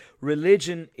it, is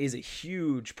religion is a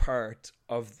huge part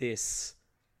of this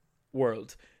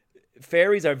world.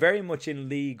 Fairies are very much in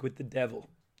league with the devil,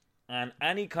 and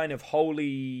any kind of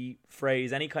holy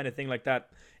phrase, any kind of thing like that,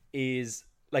 is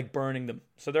like burning them.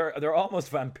 So they're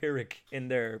almost vampiric in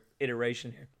their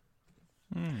iteration here.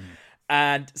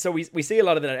 And so we see a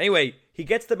lot of that. Anyway, he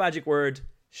gets the magic word,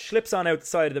 slips on out the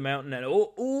side of the mountain, and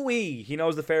he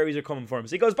knows the fairies are coming for him.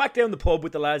 So he goes back down the pub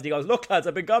with the lads, and he goes, look lads,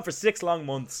 I've been gone for 6 long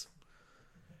months.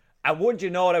 And wouldn't you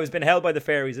know it, I was being held by the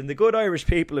fairies. And the good Irish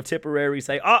people of Tipperary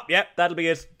say, that'll be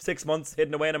it. 6 months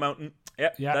hidden away in a mountain.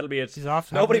 That'll be it.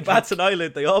 Nobody bats an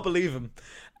eyelid. They all believe him.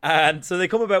 And so they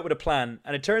come about with a plan.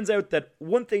 And it turns out that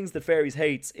one thing the fairies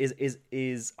hates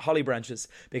is holly branches,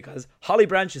 because holly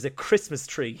branch is a Christmas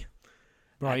tree.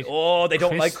 Right. And, they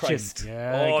don't like Christ.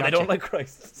 Yeah, they don't like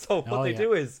Christ. So what they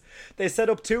do is they set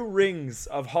up 2 rings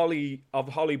of holly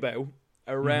bough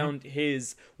around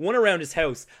one around his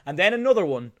house, and then another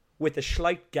one with a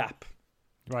slight gap.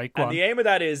 Right. And the aim of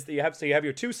that is that you have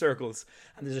your 2 circles,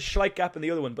 and there's a slight gap in the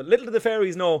other one. But little do the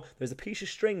fairies know, there's a piece of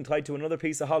string tied to another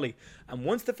piece of holly. And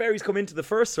once the fairies come into the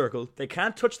first circle, they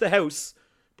can't touch the house,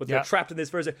 but they're trapped in this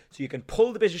first circle. So you can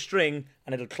pull the bit of string,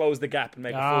 and it'll close the gap and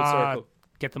make a full circle.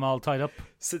 Get them all tied up.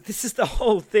 So this is the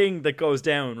whole thing that goes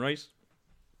down, right?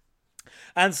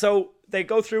 And so they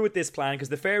go through with this plan because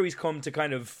the fairies come to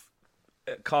kind of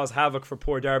cause havoc for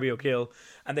poor Darby O'Gill,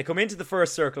 and they come into the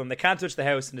first circle and they can't touch the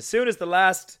house. And as soon as the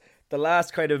last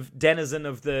kind of denizen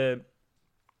of the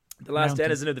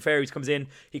denizen of the fairies comes in,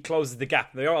 he closes the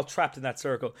gap. They're all trapped in that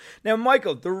circle. Now,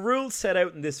 Michael, the rules set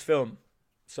out in this film,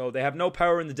 so they have no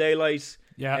power in the daylight.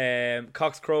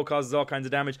 Cock's crow causes all kinds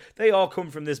of damage. They all come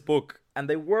from this book, and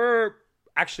they were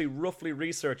actually roughly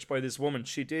researched by this woman.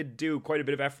 She did do quite a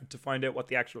bit of effort to find out what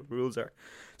the actual rules are.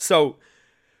 So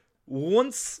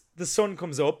once the sun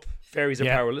comes up, fairies are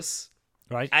powerless,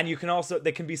 right? And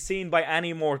they can be seen by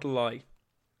any mortal eye.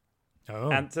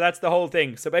 And so that's the whole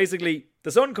thing. So basically,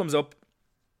 the sun comes up,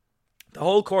 the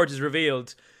whole court is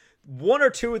revealed. 1 or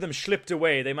 2 of them slipped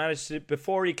away. They managed to,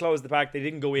 before he closed the pack, they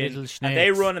didn't go in. And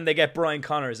they run and they get Brian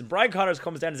Connors. And Brian Connors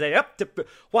comes down and says,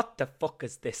 what the fuck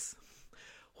is this?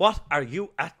 What are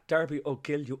you at, Darby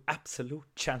O'Gill, you absolute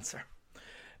chancer?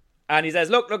 And he says,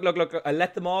 look, I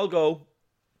let them all go.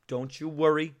 Don't you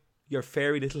worry your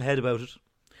fairy little head about it.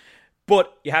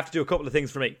 But you have to do a couple of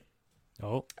things for me.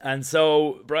 And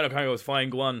so Brian O'Connor goes, fine,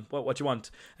 go on. What you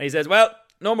want? And he says, well,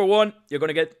 number 1, you're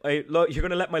going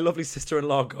to let my lovely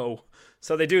sister-in-law go.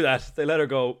 So they do that. They let her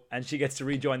go, and she gets to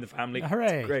rejoin the family.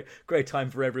 Hooray. It's a great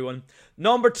time for everyone.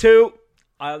 Number 2,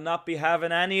 I'll not be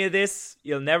having any of this.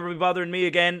 You'll never be bothering me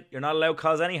again. You're not allowed to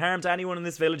cause any harm to anyone in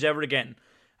this village ever again.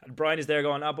 And Brian is there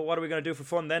going, but what are we going to do for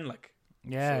fun then?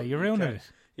 You're ruining it.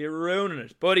 You're ruining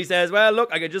it. But he says, well,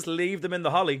 look, I could just leave them in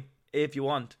the holly if you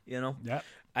want, Yeah.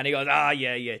 And he goes,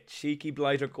 cheeky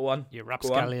blighter, go on. You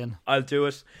rapscallion. I'll do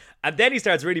it. And then he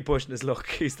starts really pushing his luck.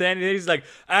 He's like,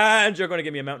 and you're going to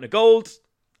give me a mountain of gold.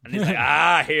 And he's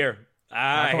like, here.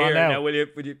 Here. Now will you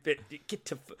get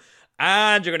to...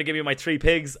 And you're going to give me my 3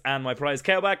 pigs and my prize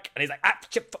cow back. And he's like,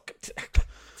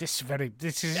 This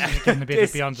is getting a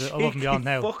bit above and beyond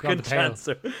now. Fucking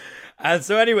chancer. And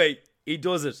so anyway, he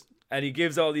does it. And he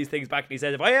gives all these things back. And he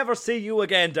says, if I ever see you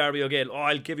again, Darby O'Gill,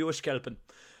 I'll give you a scalping.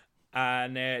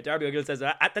 And Darby O'Gill says,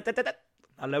 not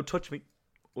allowed to touch me.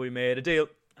 We made a deal.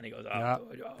 And he goes,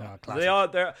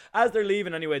 as they're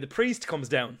leaving anyway, the priest comes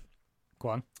down. Go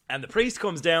on. And the priest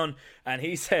comes down and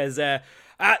he says,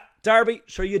 Darby,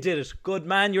 sure you did it. Good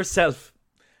man yourself.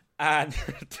 And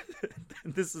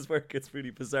this is where it gets really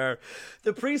bizarre.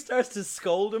 The priest starts to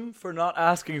scold him for not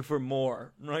asking for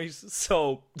more, right?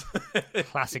 So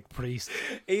Classic priest.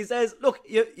 he says, "Look,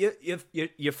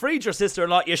 you freed your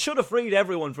sister-in-law. You should have freed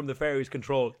everyone from the fairies'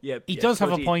 control." Yeah, He does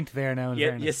have a point there now.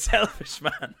 You selfish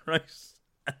man, right?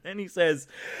 And then he says,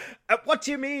 "What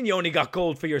do you mean you only got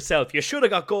gold for yourself? You should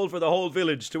have got gold for the whole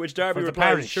village." To which Darby For the replies,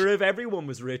 parish. "Sure, if everyone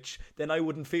was rich, then I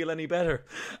wouldn't feel any better."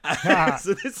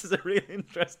 So this is a really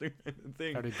interesting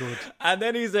thing. Very good. And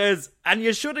then he says, "And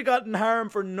you should have gotten harm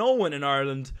for no one in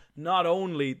Ireland, not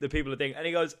only the people of thing." And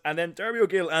he goes, and then Darby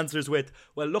O'Gill answers with,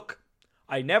 "Well, look,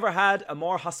 I never had a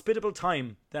more hospitable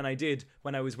time than I did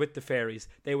when I was with the fairies.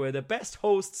 They were the best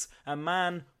hosts a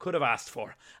man could have asked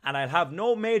for. And I'll have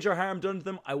no major harm done to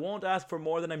them. I won't ask for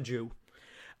more than I'm due."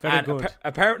 Very And good.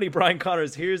 apparently Brian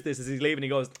Connors hears this as he's leaving. He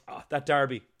goes, "Oh, that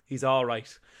Darby, he's all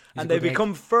right." And a they good egg.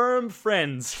 become firm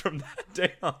friends from that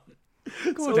day on.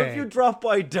 So if you egg. drop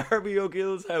by Darby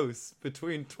O'Gill's house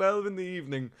between 12 in the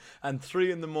evening and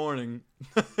 3 in the morning,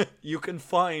 you can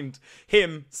find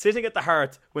him sitting at the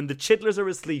hearth when the Chidlers are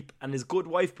asleep and his good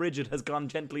wife Bridget has gone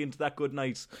gently into that good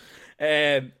night.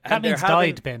 And That means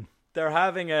died, Ben. they're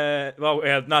having a... Well,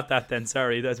 not that then,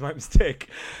 sorry, that's my mistake.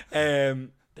 They're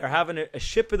having a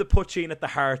ship of the Putcheen at the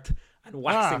hearth and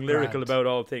waxing lyrical grand. about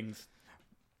all things.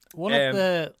 One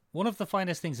of the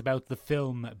finest things about the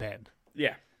film, Ben,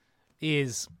 Yeah.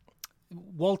 is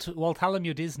Walt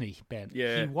Hallemu Disney, Ben.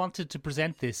 Yeah. He wanted to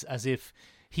present this as if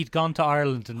he'd gone to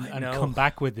Ireland and know. come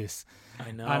back with this.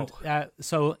 I know. And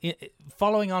so,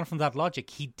 following on from that logic,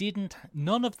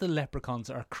 none of the leprechauns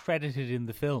are credited in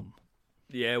the film.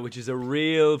 Yeah, which is a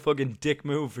real fucking dick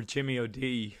move for Jimmy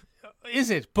O'D. Is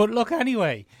it? But look,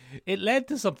 anyway, it led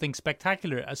to something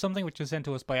spectacular, something which was sent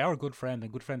to us by our good friend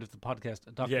and good friend of the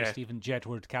podcast, Dr. Yeah. Stephen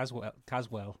Jedward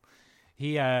Caswell.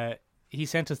 He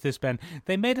sent us this, Ben.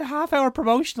 They made a half-hour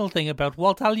promotional thing about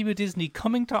Walt Hallemu Disney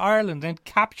coming to Ireland and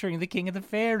capturing the King of the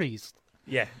Fairies.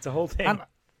 Yeah, it's a whole thing. And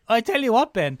I tell you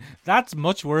what, Ben, that's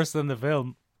much worse than the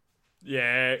film.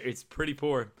 Yeah, it's pretty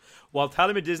poor. Walt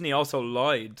Hallemu Disney also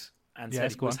lied and Yes,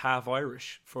 said he go was on. half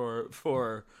Irish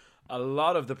for a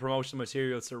lot of the promotional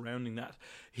material surrounding that.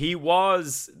 There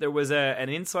was an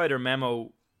insider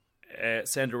memo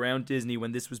sent around Disney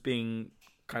when this was being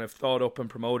kind of thought up and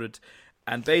promoted.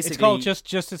 And basically, It's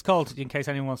called it's called, in case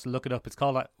anyone wants to look it up, it's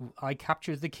called I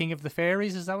Captured the King of the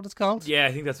Fairies. Is that what it's called? Yeah,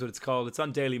 I think that's what it's called. It's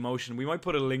on Daily Motion. We might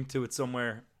put a link to it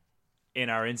somewhere in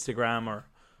our Instagram or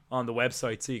on the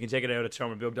website, so you can check it out at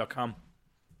showmanbug.com.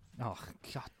 Oh,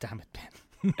 god damn it,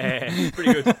 Ben. It's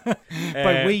pretty good.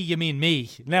 By we, you mean me.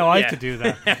 Now I have to do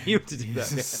that. You have to do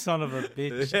that. Yeah. Son of a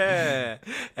bitch.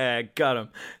 Yeah, got him.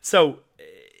 So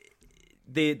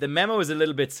the memo is a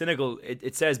little bit cynical.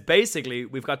 It says basically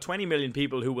we've got 20 million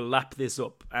people who will lap this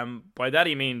up, and by that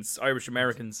he means Irish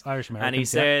Americans. And he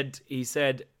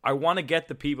said, I want to get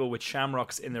the people with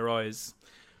shamrocks in their eyes.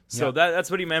 So that's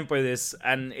what he meant by this,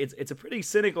 and it's a pretty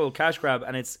cynical cash grab,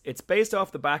 and it's based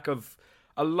off the back of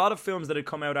a lot of films that had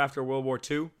come out after World War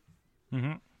II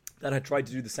that had tried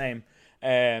to do the same.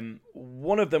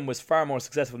 One of them was far more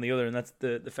successful than the other, and that's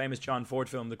the famous John Ford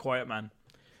film, The Quiet Man.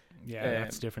 Yeah,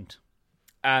 that's different.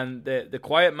 And the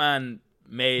Quiet Man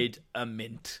made a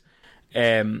mint,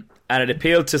 and it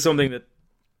appealed to something that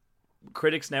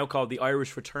critics now call the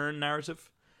Irish return narrative.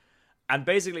 And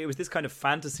basically, it was this kind of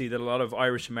fantasy that a lot of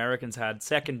Irish Americans had,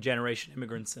 second-generation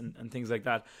immigrants and things like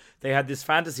that. They had this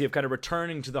fantasy of kind of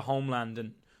returning to the homeland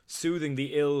and soothing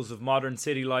the ills of modern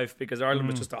city life, because Ireland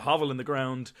was just a hovel in the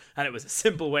ground and it was a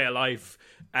simple way of life.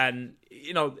 And,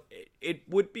 you know, it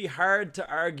would be hard to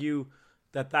argue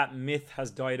that myth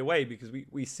has died away, because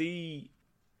we see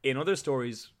in other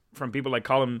stories from people like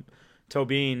Colm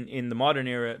Tóibín in the modern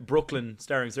era, Brooklyn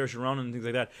starring Saoirse Ronan and things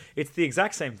like that. It's the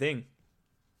exact same thing.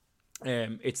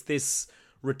 It's this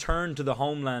return to the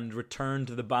homeland, return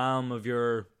to the balm of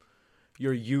your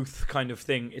youth kind of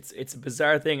thing. It's a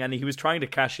bizarre thing, and he was trying to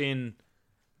cash in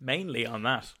mainly on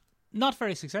that. Not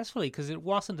very successfully, because it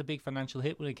wasn't a big financial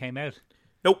hit when it came out.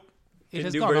 Nope. It Didn't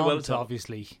has do gone very on well to at all.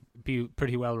 obviously be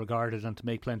pretty well regarded and to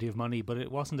make plenty of money, but it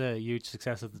wasn't a huge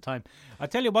success at the time. I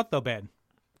tell you what though, Ben,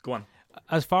 Go on.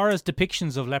 as far as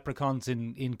depictions of leprechauns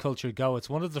in culture go, it's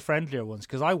one of the friendlier ones,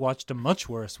 because I watched a much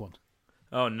worse one.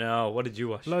 Oh no, what did you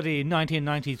watch? Bloody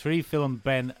 1993 film,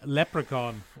 Ben,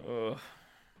 Leprechaun. Ugh.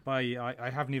 I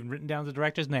haven't even written down the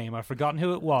director's name. I've forgotten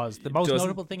who it was. The most doesn't-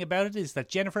 notable thing about it is that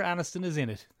Jennifer Aniston is in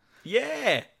it.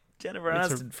 Yeah, Jennifer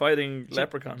It's Aniston fighting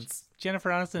leprechauns. Jennifer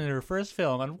Aniston in her first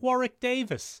film, and Warwick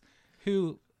Davis,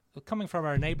 who, coming from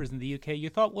our neighbours in the UK, you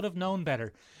thought would have known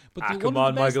better. But Come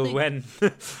on, Michael. When?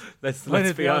 let's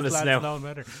be honest now. Known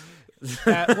better.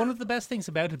 One of the best things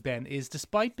about it, Ben, is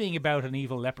despite being about an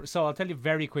evil leper. So I'll tell you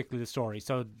very quickly the story.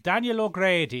 So Daniel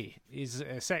O'Grady is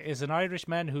an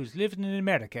Irishman who's living in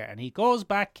America, and he goes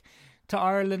back to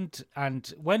Ireland,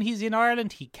 and when he's in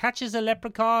Ireland, he catches a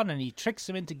leprechaun and he tricks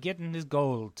him into getting his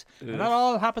gold. And that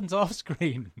all happens off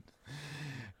screen.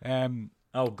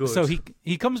 Oh, good. So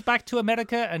he comes back to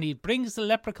America and he brings the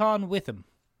leprechaun with him.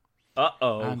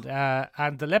 And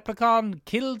the leprechaun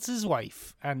kills his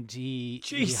wife, and he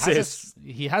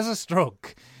has a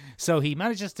stroke. So he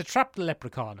manages to trap the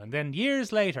leprechaun, and then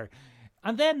years later,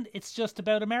 and then it's just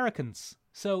about Americans.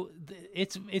 So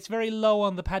it's very low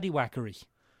on the paddywhackery.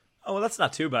 Oh, well, that's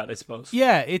not too bad, I suppose.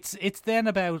 Yeah, it's then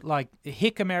about like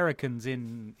hick Americans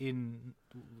in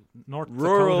North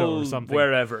Rural, Dakota or something,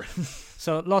 wherever.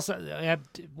 So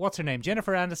what's her name?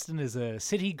 Jennifer Aniston is a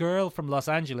city girl from Los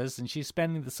Angeles, and she's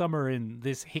spending the summer in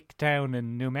this hick town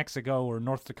in New Mexico or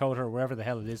North Dakota or wherever the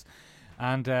hell it is,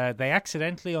 and they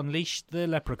accidentally unleash the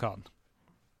leprechaun.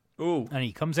 Ooh. And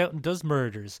he comes out and does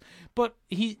murders, but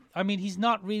he's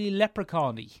not really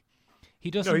leprechaun-y. He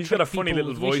doesn't. No, he's got a funny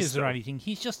little voice or anything.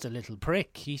 He's just a little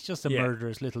prick. He's just a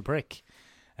murderous little prick.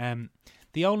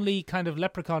 The only kind of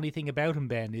leprechaun-y thing about him,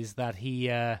 Ben, is that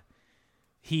he.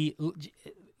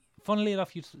 Funnily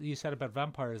enough, you said about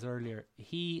vampires earlier.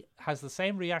 He has the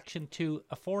same reaction to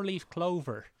a 4-leaf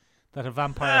clover that a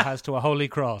vampire has to a holy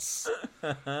cross.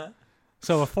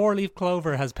 So a 4-leaf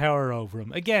clover has power over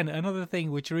him. Again, another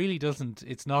thing which really doesn't.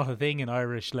 It's not a thing in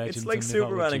Irish legends. It's like and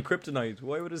Superman mythology. and Kryptonite.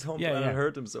 Why would his home planet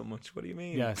hurt him so much? What do you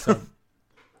mean? Yeah. So,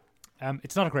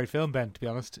 it's not a great film, Ben. To be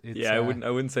honest. I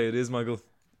wouldn't say it is, Michael.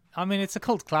 I mean, it's a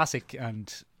cult classic,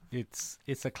 and it's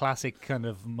a classic kind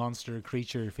of monster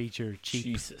creature feature,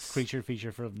 cheap creature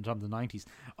feature from the 90s.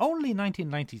 Only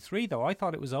 1993, though. I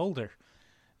thought it was older.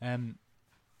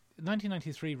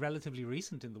 1993, relatively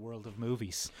recent in the world of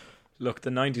movies. Look,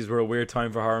 the 90s were a weird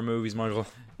time for horror movies, Michael.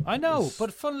 I know,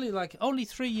 but funnily, like, only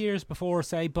 3 years before,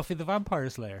 say, Buffy the Vampire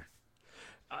Slayer.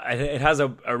 It has a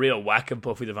real whack of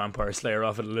Buffy the Vampire Slayer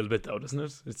off it a little bit, though, doesn't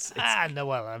it? No,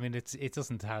 well, I mean, it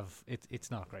doesn't have...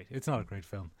 It's not great. It's not a great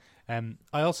film.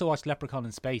 I also watched Leprechaun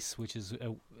in Space, which is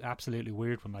an absolutely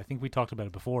weird one. I think we talked about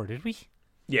it before, did we?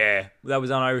 Yeah, that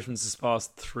was on Irishman's Spouse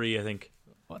 3, I think.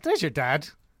 Well, there's your dad.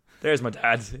 There's my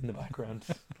dad in the background.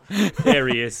 There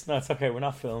he is. No, it's okay. We're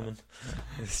not filming.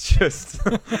 It's just...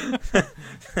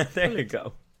 There you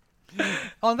go.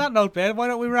 On that note, Ben, why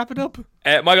don't we wrap it up?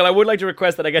 Michael, I would like to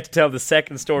request that I get to tell the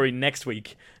second story next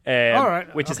week. All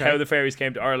right. Which is how the fairies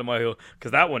came to Ireland, Michael.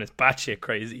 Because that one is batshit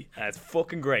crazy. And it's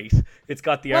fucking great. It's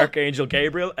got the Archangel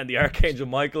Gabriel and the Archangel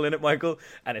Michael in it, Michael.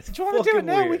 And it's do you want to do it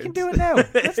now? Weird. We can do it now.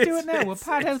 Let's do it now. We'll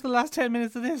pad out the last 10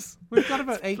 minutes of this. We've got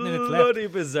about 8 minutes left. Bloody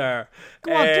bizarre.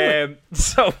 Go on, do it.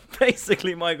 So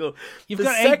basically, Michael, you've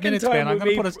got 8 minutes, Ben. I'm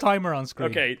going to put his timer on screen.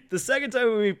 Okay, the second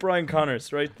time we meet Brian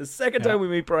Connors, right?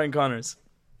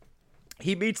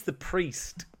 He meets the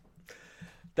priest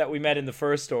that we met in the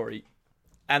first story.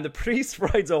 And the priest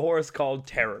rides a horse called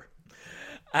Terror.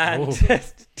 And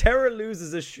Terror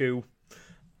loses a shoe,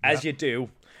 as you do.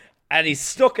 And he's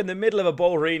stuck in the middle of a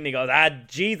boat reading. He goes,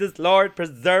 Jesus, Lord,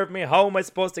 preserve me. How am I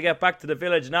supposed to get back to the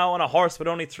village now on a horse with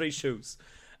only 3 shoes?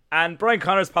 And Brian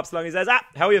Connors pops along. He says,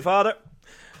 how are you, Father?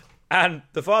 And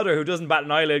the father, who doesn't bat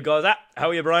an eyelid, goes, how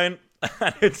are you, Brian?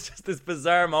 And it's just this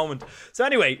bizarre moment. So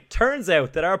anyway, turns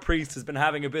out that our priest has been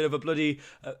having a bit of a bloody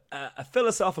a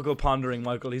philosophical pondering,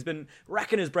 Michael. He's been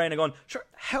racking his brain and going, sure,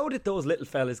 how did those little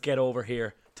fellas get over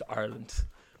here to Ireland?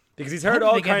 Because he's heard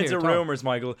all kinds of rumours,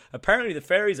 Michael. Apparently the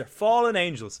fairies are fallen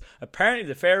angels. Apparently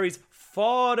the fairies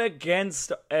fought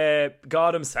against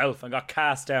God himself and got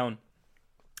cast down.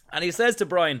 And he says to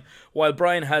Brian, while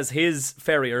Brian has his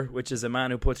farrier, which is a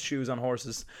man who puts shoes on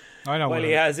horses, I know. while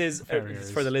he has his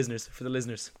for the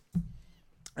listeners.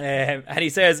 And he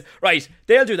says, right,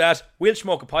 they'll do that. We'll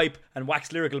smoke a pipe and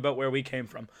wax lyrical about where we came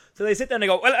from. So they sit there and they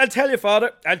go, well, I'll tell you,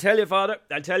 Father.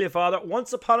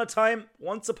 Once upon a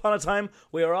time,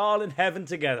 we were all in heaven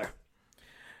together.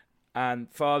 And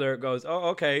Father goes, oh,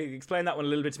 okay, explain that one a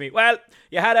little bit to me. Well,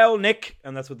 you had Owl Nick,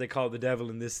 and that's what they call the devil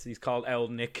in this. He's called Owl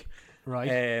Nick. Right.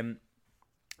 And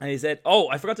he said,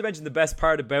 I forgot to mention the best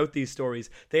part about these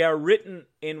stories. They are written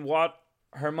in what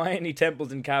Hermione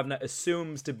Templeton Kavanagh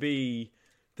assumes to be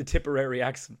the Tipperary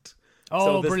accent.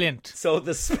 Oh, brilliant. So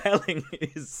the spelling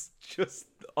is just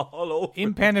all over.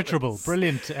 Impenetrable.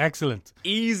 Brilliant. Excellent.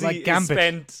 Easy like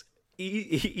Gambit.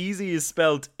 Easy is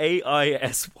spelled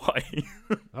AISY.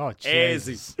 Oh,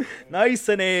 Jesus. Easy. Nice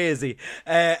and easy.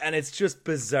 And it's just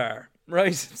bizarre.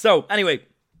 Right? So, anyway,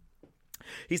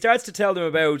 he starts to tell them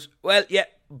about, well, yeah,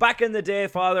 back in the day,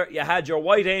 Father, you had your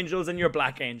white angels and your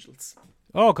black angels.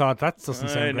 Oh God, that doesn't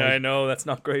sound great. I know, that's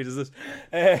not great, is it?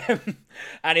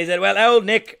 And he said, well, old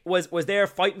Nick was there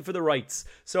fighting for the rights.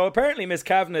 So apparently Miss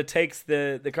Kavanagh takes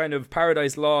the kind of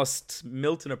Paradise Lost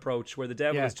Milton approach, where the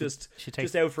devil is just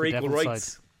out for equal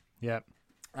rights. Side. Yeah.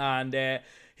 And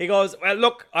he goes, well,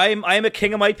 look, I'm a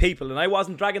king of my people, and I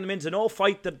wasn't dragging them into no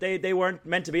fight that they weren't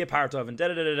meant to be a part of, and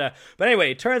da-da-da-da-da. But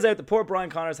anyway, it turns out the poor Brian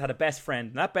Connors had a best friend,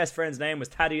 and that best friend's name was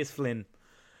Thaddeus Flynn.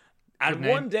 And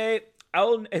one day,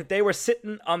 they were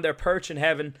sitting on their perch in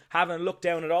heaven, having a look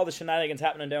down at all the shenanigans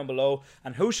happening down below,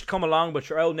 and who should come along but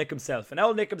your old Nick himself. And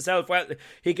old Nick himself, well,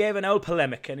 he gave an old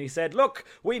polemic, and he said, look,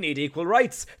 we need equal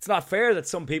rights. It's not fair that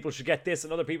some people should get this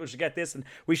and other people should get this, and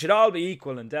we should all be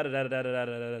equal, and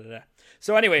da-da-da-da-da-da-da-da-da.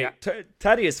 So anyway,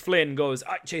 Thaddeus Flynn goes,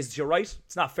 Jesus, you're right.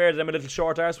 It's not fair that I'm a little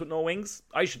short arse with no wings.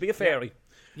 I should be a fairy.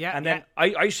 Yeah, and then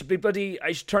I should be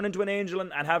I should turn into an angel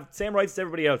and have the same rights as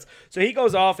everybody else. So he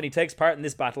goes off and he takes part in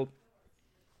this battle.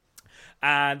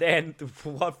 And then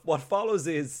what follows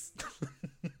is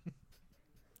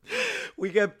we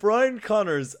get Brian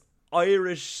Connors'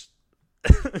 Irish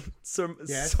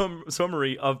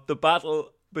summary of the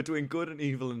battle between good and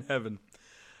evil in heaven.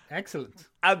 Excellent.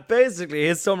 And basically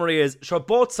his summary is, sure,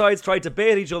 both sides tried to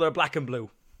bait each other black and blue.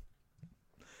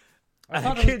 I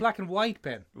thought it was black and white,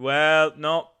 Ben. Well,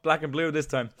 no, black and blue this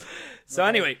time. So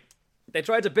anyway, they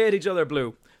tried to bait each other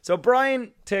blue. So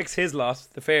Brian takes his lot,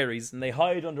 the fairies, and they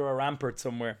hide under a rampart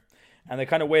somewhere. And they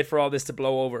kind of wait for all this to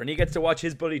blow over. And he gets to watch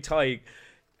his buddy Tig.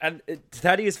 And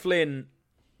Thaddeus Flynn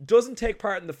doesn't take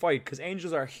part in the fight because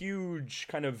angels are huge,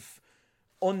 kind of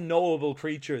unknowable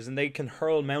creatures, and they can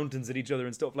hurl mountains at each other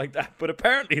and stuff like that. But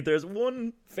apparently there's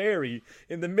one fairy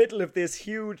in the middle of this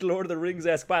huge Lord of the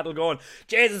Rings-esque battle going,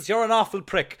 Jesus, you're an awful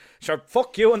prick. Sure,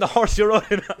 fuck you and the horse you're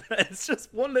riding on. It's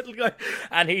just one little guy.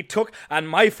 And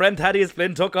my friend Thaddeus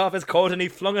Flynn took off his coat and he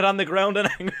flung it on the ground in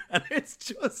anger. And it's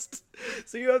just...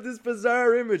 So you have this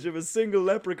bizarre image of a single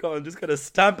leprechaun just kind of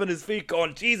stamping his feet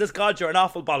going, Jesus God, you're an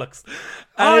awful bollocks.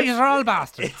 And you're all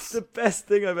bastards. It's the best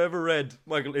thing I've ever read,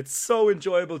 Michael. It's so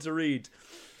enjoyable to read.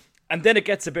 And then it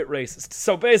gets a bit racist.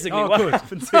 So basically what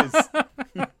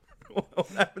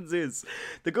happens is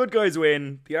the good guys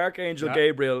win. The Archangel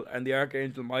Gabriel and the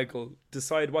Archangel Michael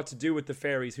decide what to do with the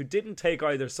fairies who didn't take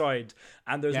either side.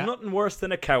 And there's nothing worse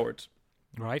than a coward.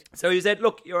 Right. So he said,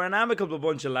 look, you're an amicable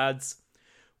bunch of lads.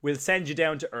 We'll send you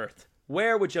down to Earth.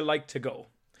 Where would you like to go?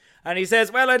 And he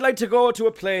says, well, I'd like to go to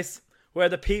a place where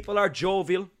the people are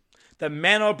jovial, the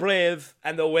men are brave,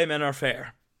 and the women are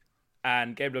fair.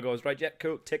 And Gabriel goes, right, yeah,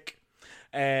 cool, tick.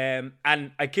 And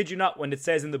I kid you not, when it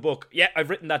says in the book, yeah, I've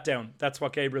written that down. That's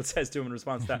what Gabriel says to him in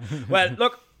response to that. Well,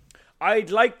 look, I'd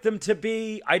like it to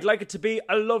be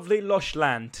a lovely, lush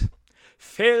land,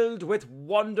 filled with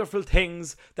wonderful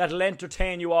things that'll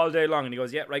entertain you all day long. And he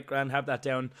goes, yeah, right, grand, have that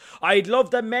down. I'd love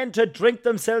the men to drink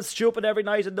themselves stupid every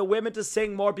night and the women to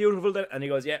sing more beautiful than... And he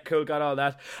goes, yeah, cool, got all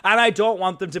that. And I don't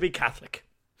want them to be Catholic.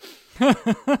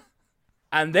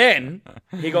 And then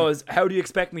he goes, how do you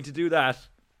expect me to do that?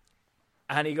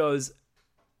 And he goes,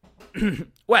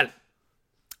 well,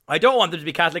 I don't want them to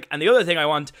be Catholic. And the other thing I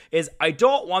want is I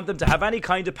don't want them to have any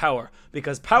kind of power,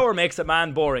 because power makes a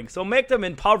man boring. So make them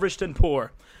impoverished and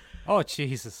poor. Oh,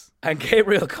 Jesus. And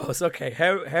Gabriel goes, okay,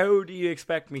 how do you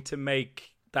expect me to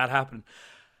make that happen?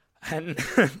 And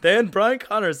then Brian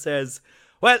Connors says,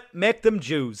 well, make them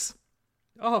Jews.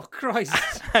 Oh,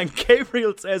 Christ. And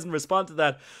Gabriel says in response to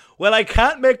that, well, I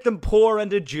can't make them poor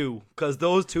and a Jew, because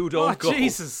those two don't go.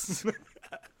 Jesus.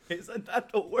 Isn't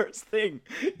that the worst thing?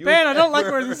 Ben, I don't like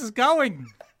where this is going.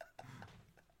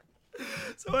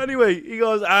 So anyway, he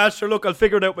goes, sure, look, I'll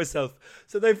figure it out myself.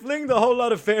 So they fling the whole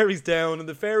lot of fairies down, and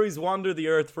the fairies wander the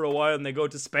earth for a while, and they go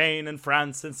to Spain and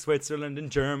France and Switzerland and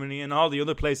Germany and all the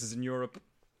other places in Europe.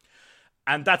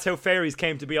 And that's how fairies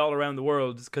came to be all around the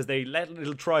world, because they let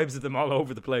little tribes of them all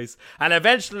over the place. And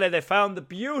eventually they found the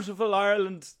beautiful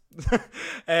Ireland,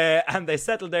 and they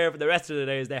settled there for the rest of the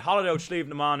days. They hollowed out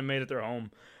Slievna and made it their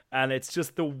home. And it's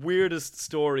just the weirdest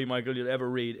story, Michael, you'll ever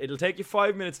read. It'll take you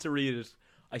 5 minutes to read it.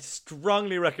 I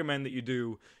strongly recommend that you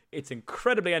do. It's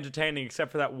incredibly entertaining,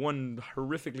 except for that one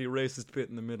horrifically racist bit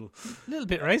in the middle. A little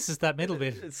bit racist, that middle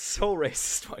bit. It's so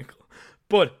racist, Michael.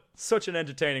 But such an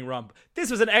entertaining romp. This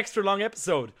was an extra long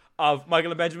episode of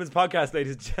Michael and Benjamin's podcast,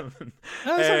 ladies and gentlemen.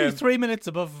 No, it's only 3 minutes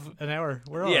above an hour.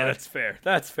 We're all right. That's fair.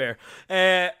 That's fair.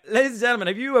 Ladies and gentlemen,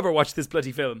 have you ever watched this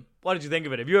bloody film? What did you think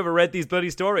of it? Have you ever read these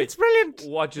bloody stories? It's brilliant.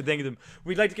 What did you think of them?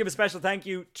 We'd like to give a special thank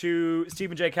you to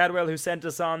Stephen J. Cadwell, who sent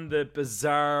us on the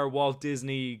bizarre Walt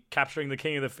Disney capturing the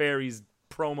King of the Fairies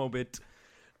promo bit.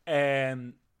 Yeah.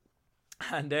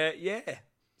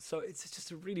 So it's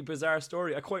just a really bizarre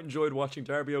story. I quite enjoyed watching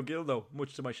Darby O'Gill, though,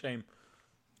 much to my shame.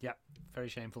 Yeah, very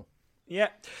shameful. Yeah.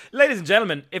 Ladies and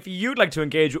gentlemen, if you'd like to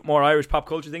engage with more Irish pop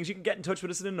culture things, you can get in touch with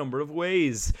us in a number of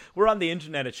ways. We're on the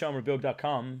internet at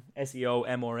seomrabeag.com,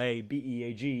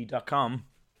 seomrabeag.com.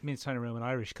 It means trying to ruin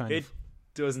Irish, kind of. It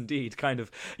does indeed, kind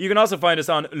of. You can also find us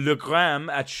on Le Gram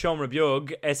at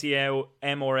seomrabeag,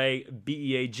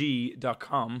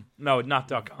 seomrabeag.com. No,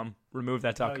 not .com. Remove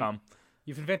that .com.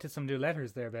 You've invented some new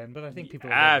letters there, Ben, but I think people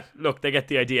look, they get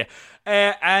the idea.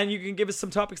 And you can give us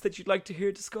some topics that you'd like to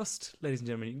hear discussed, ladies and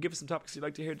gentlemen. You can give us some topics you'd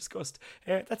like to hear discussed.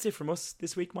 That's it from us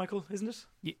this week, Michael, isn't it?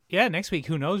 Yeah, next week,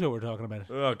 who knows what we're talking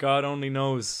about? Oh, God only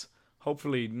knows.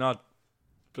 Hopefully not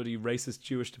bloody racist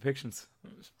Jewish depictions.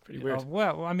 It's pretty weird.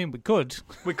 Well, I mean, we could.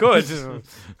 We could. Who's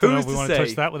we want to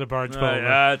touch that with a barge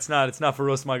pole? It's not for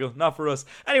us, Michael. Not for us.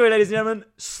 Anyway, ladies and gentlemen,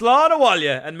 slán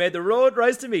Abhaile, and may the road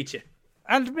rise to meet you.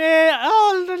 And may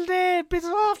all the day be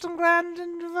soft and grand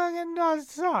and fucking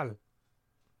that's all.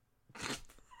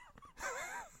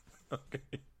 Okay.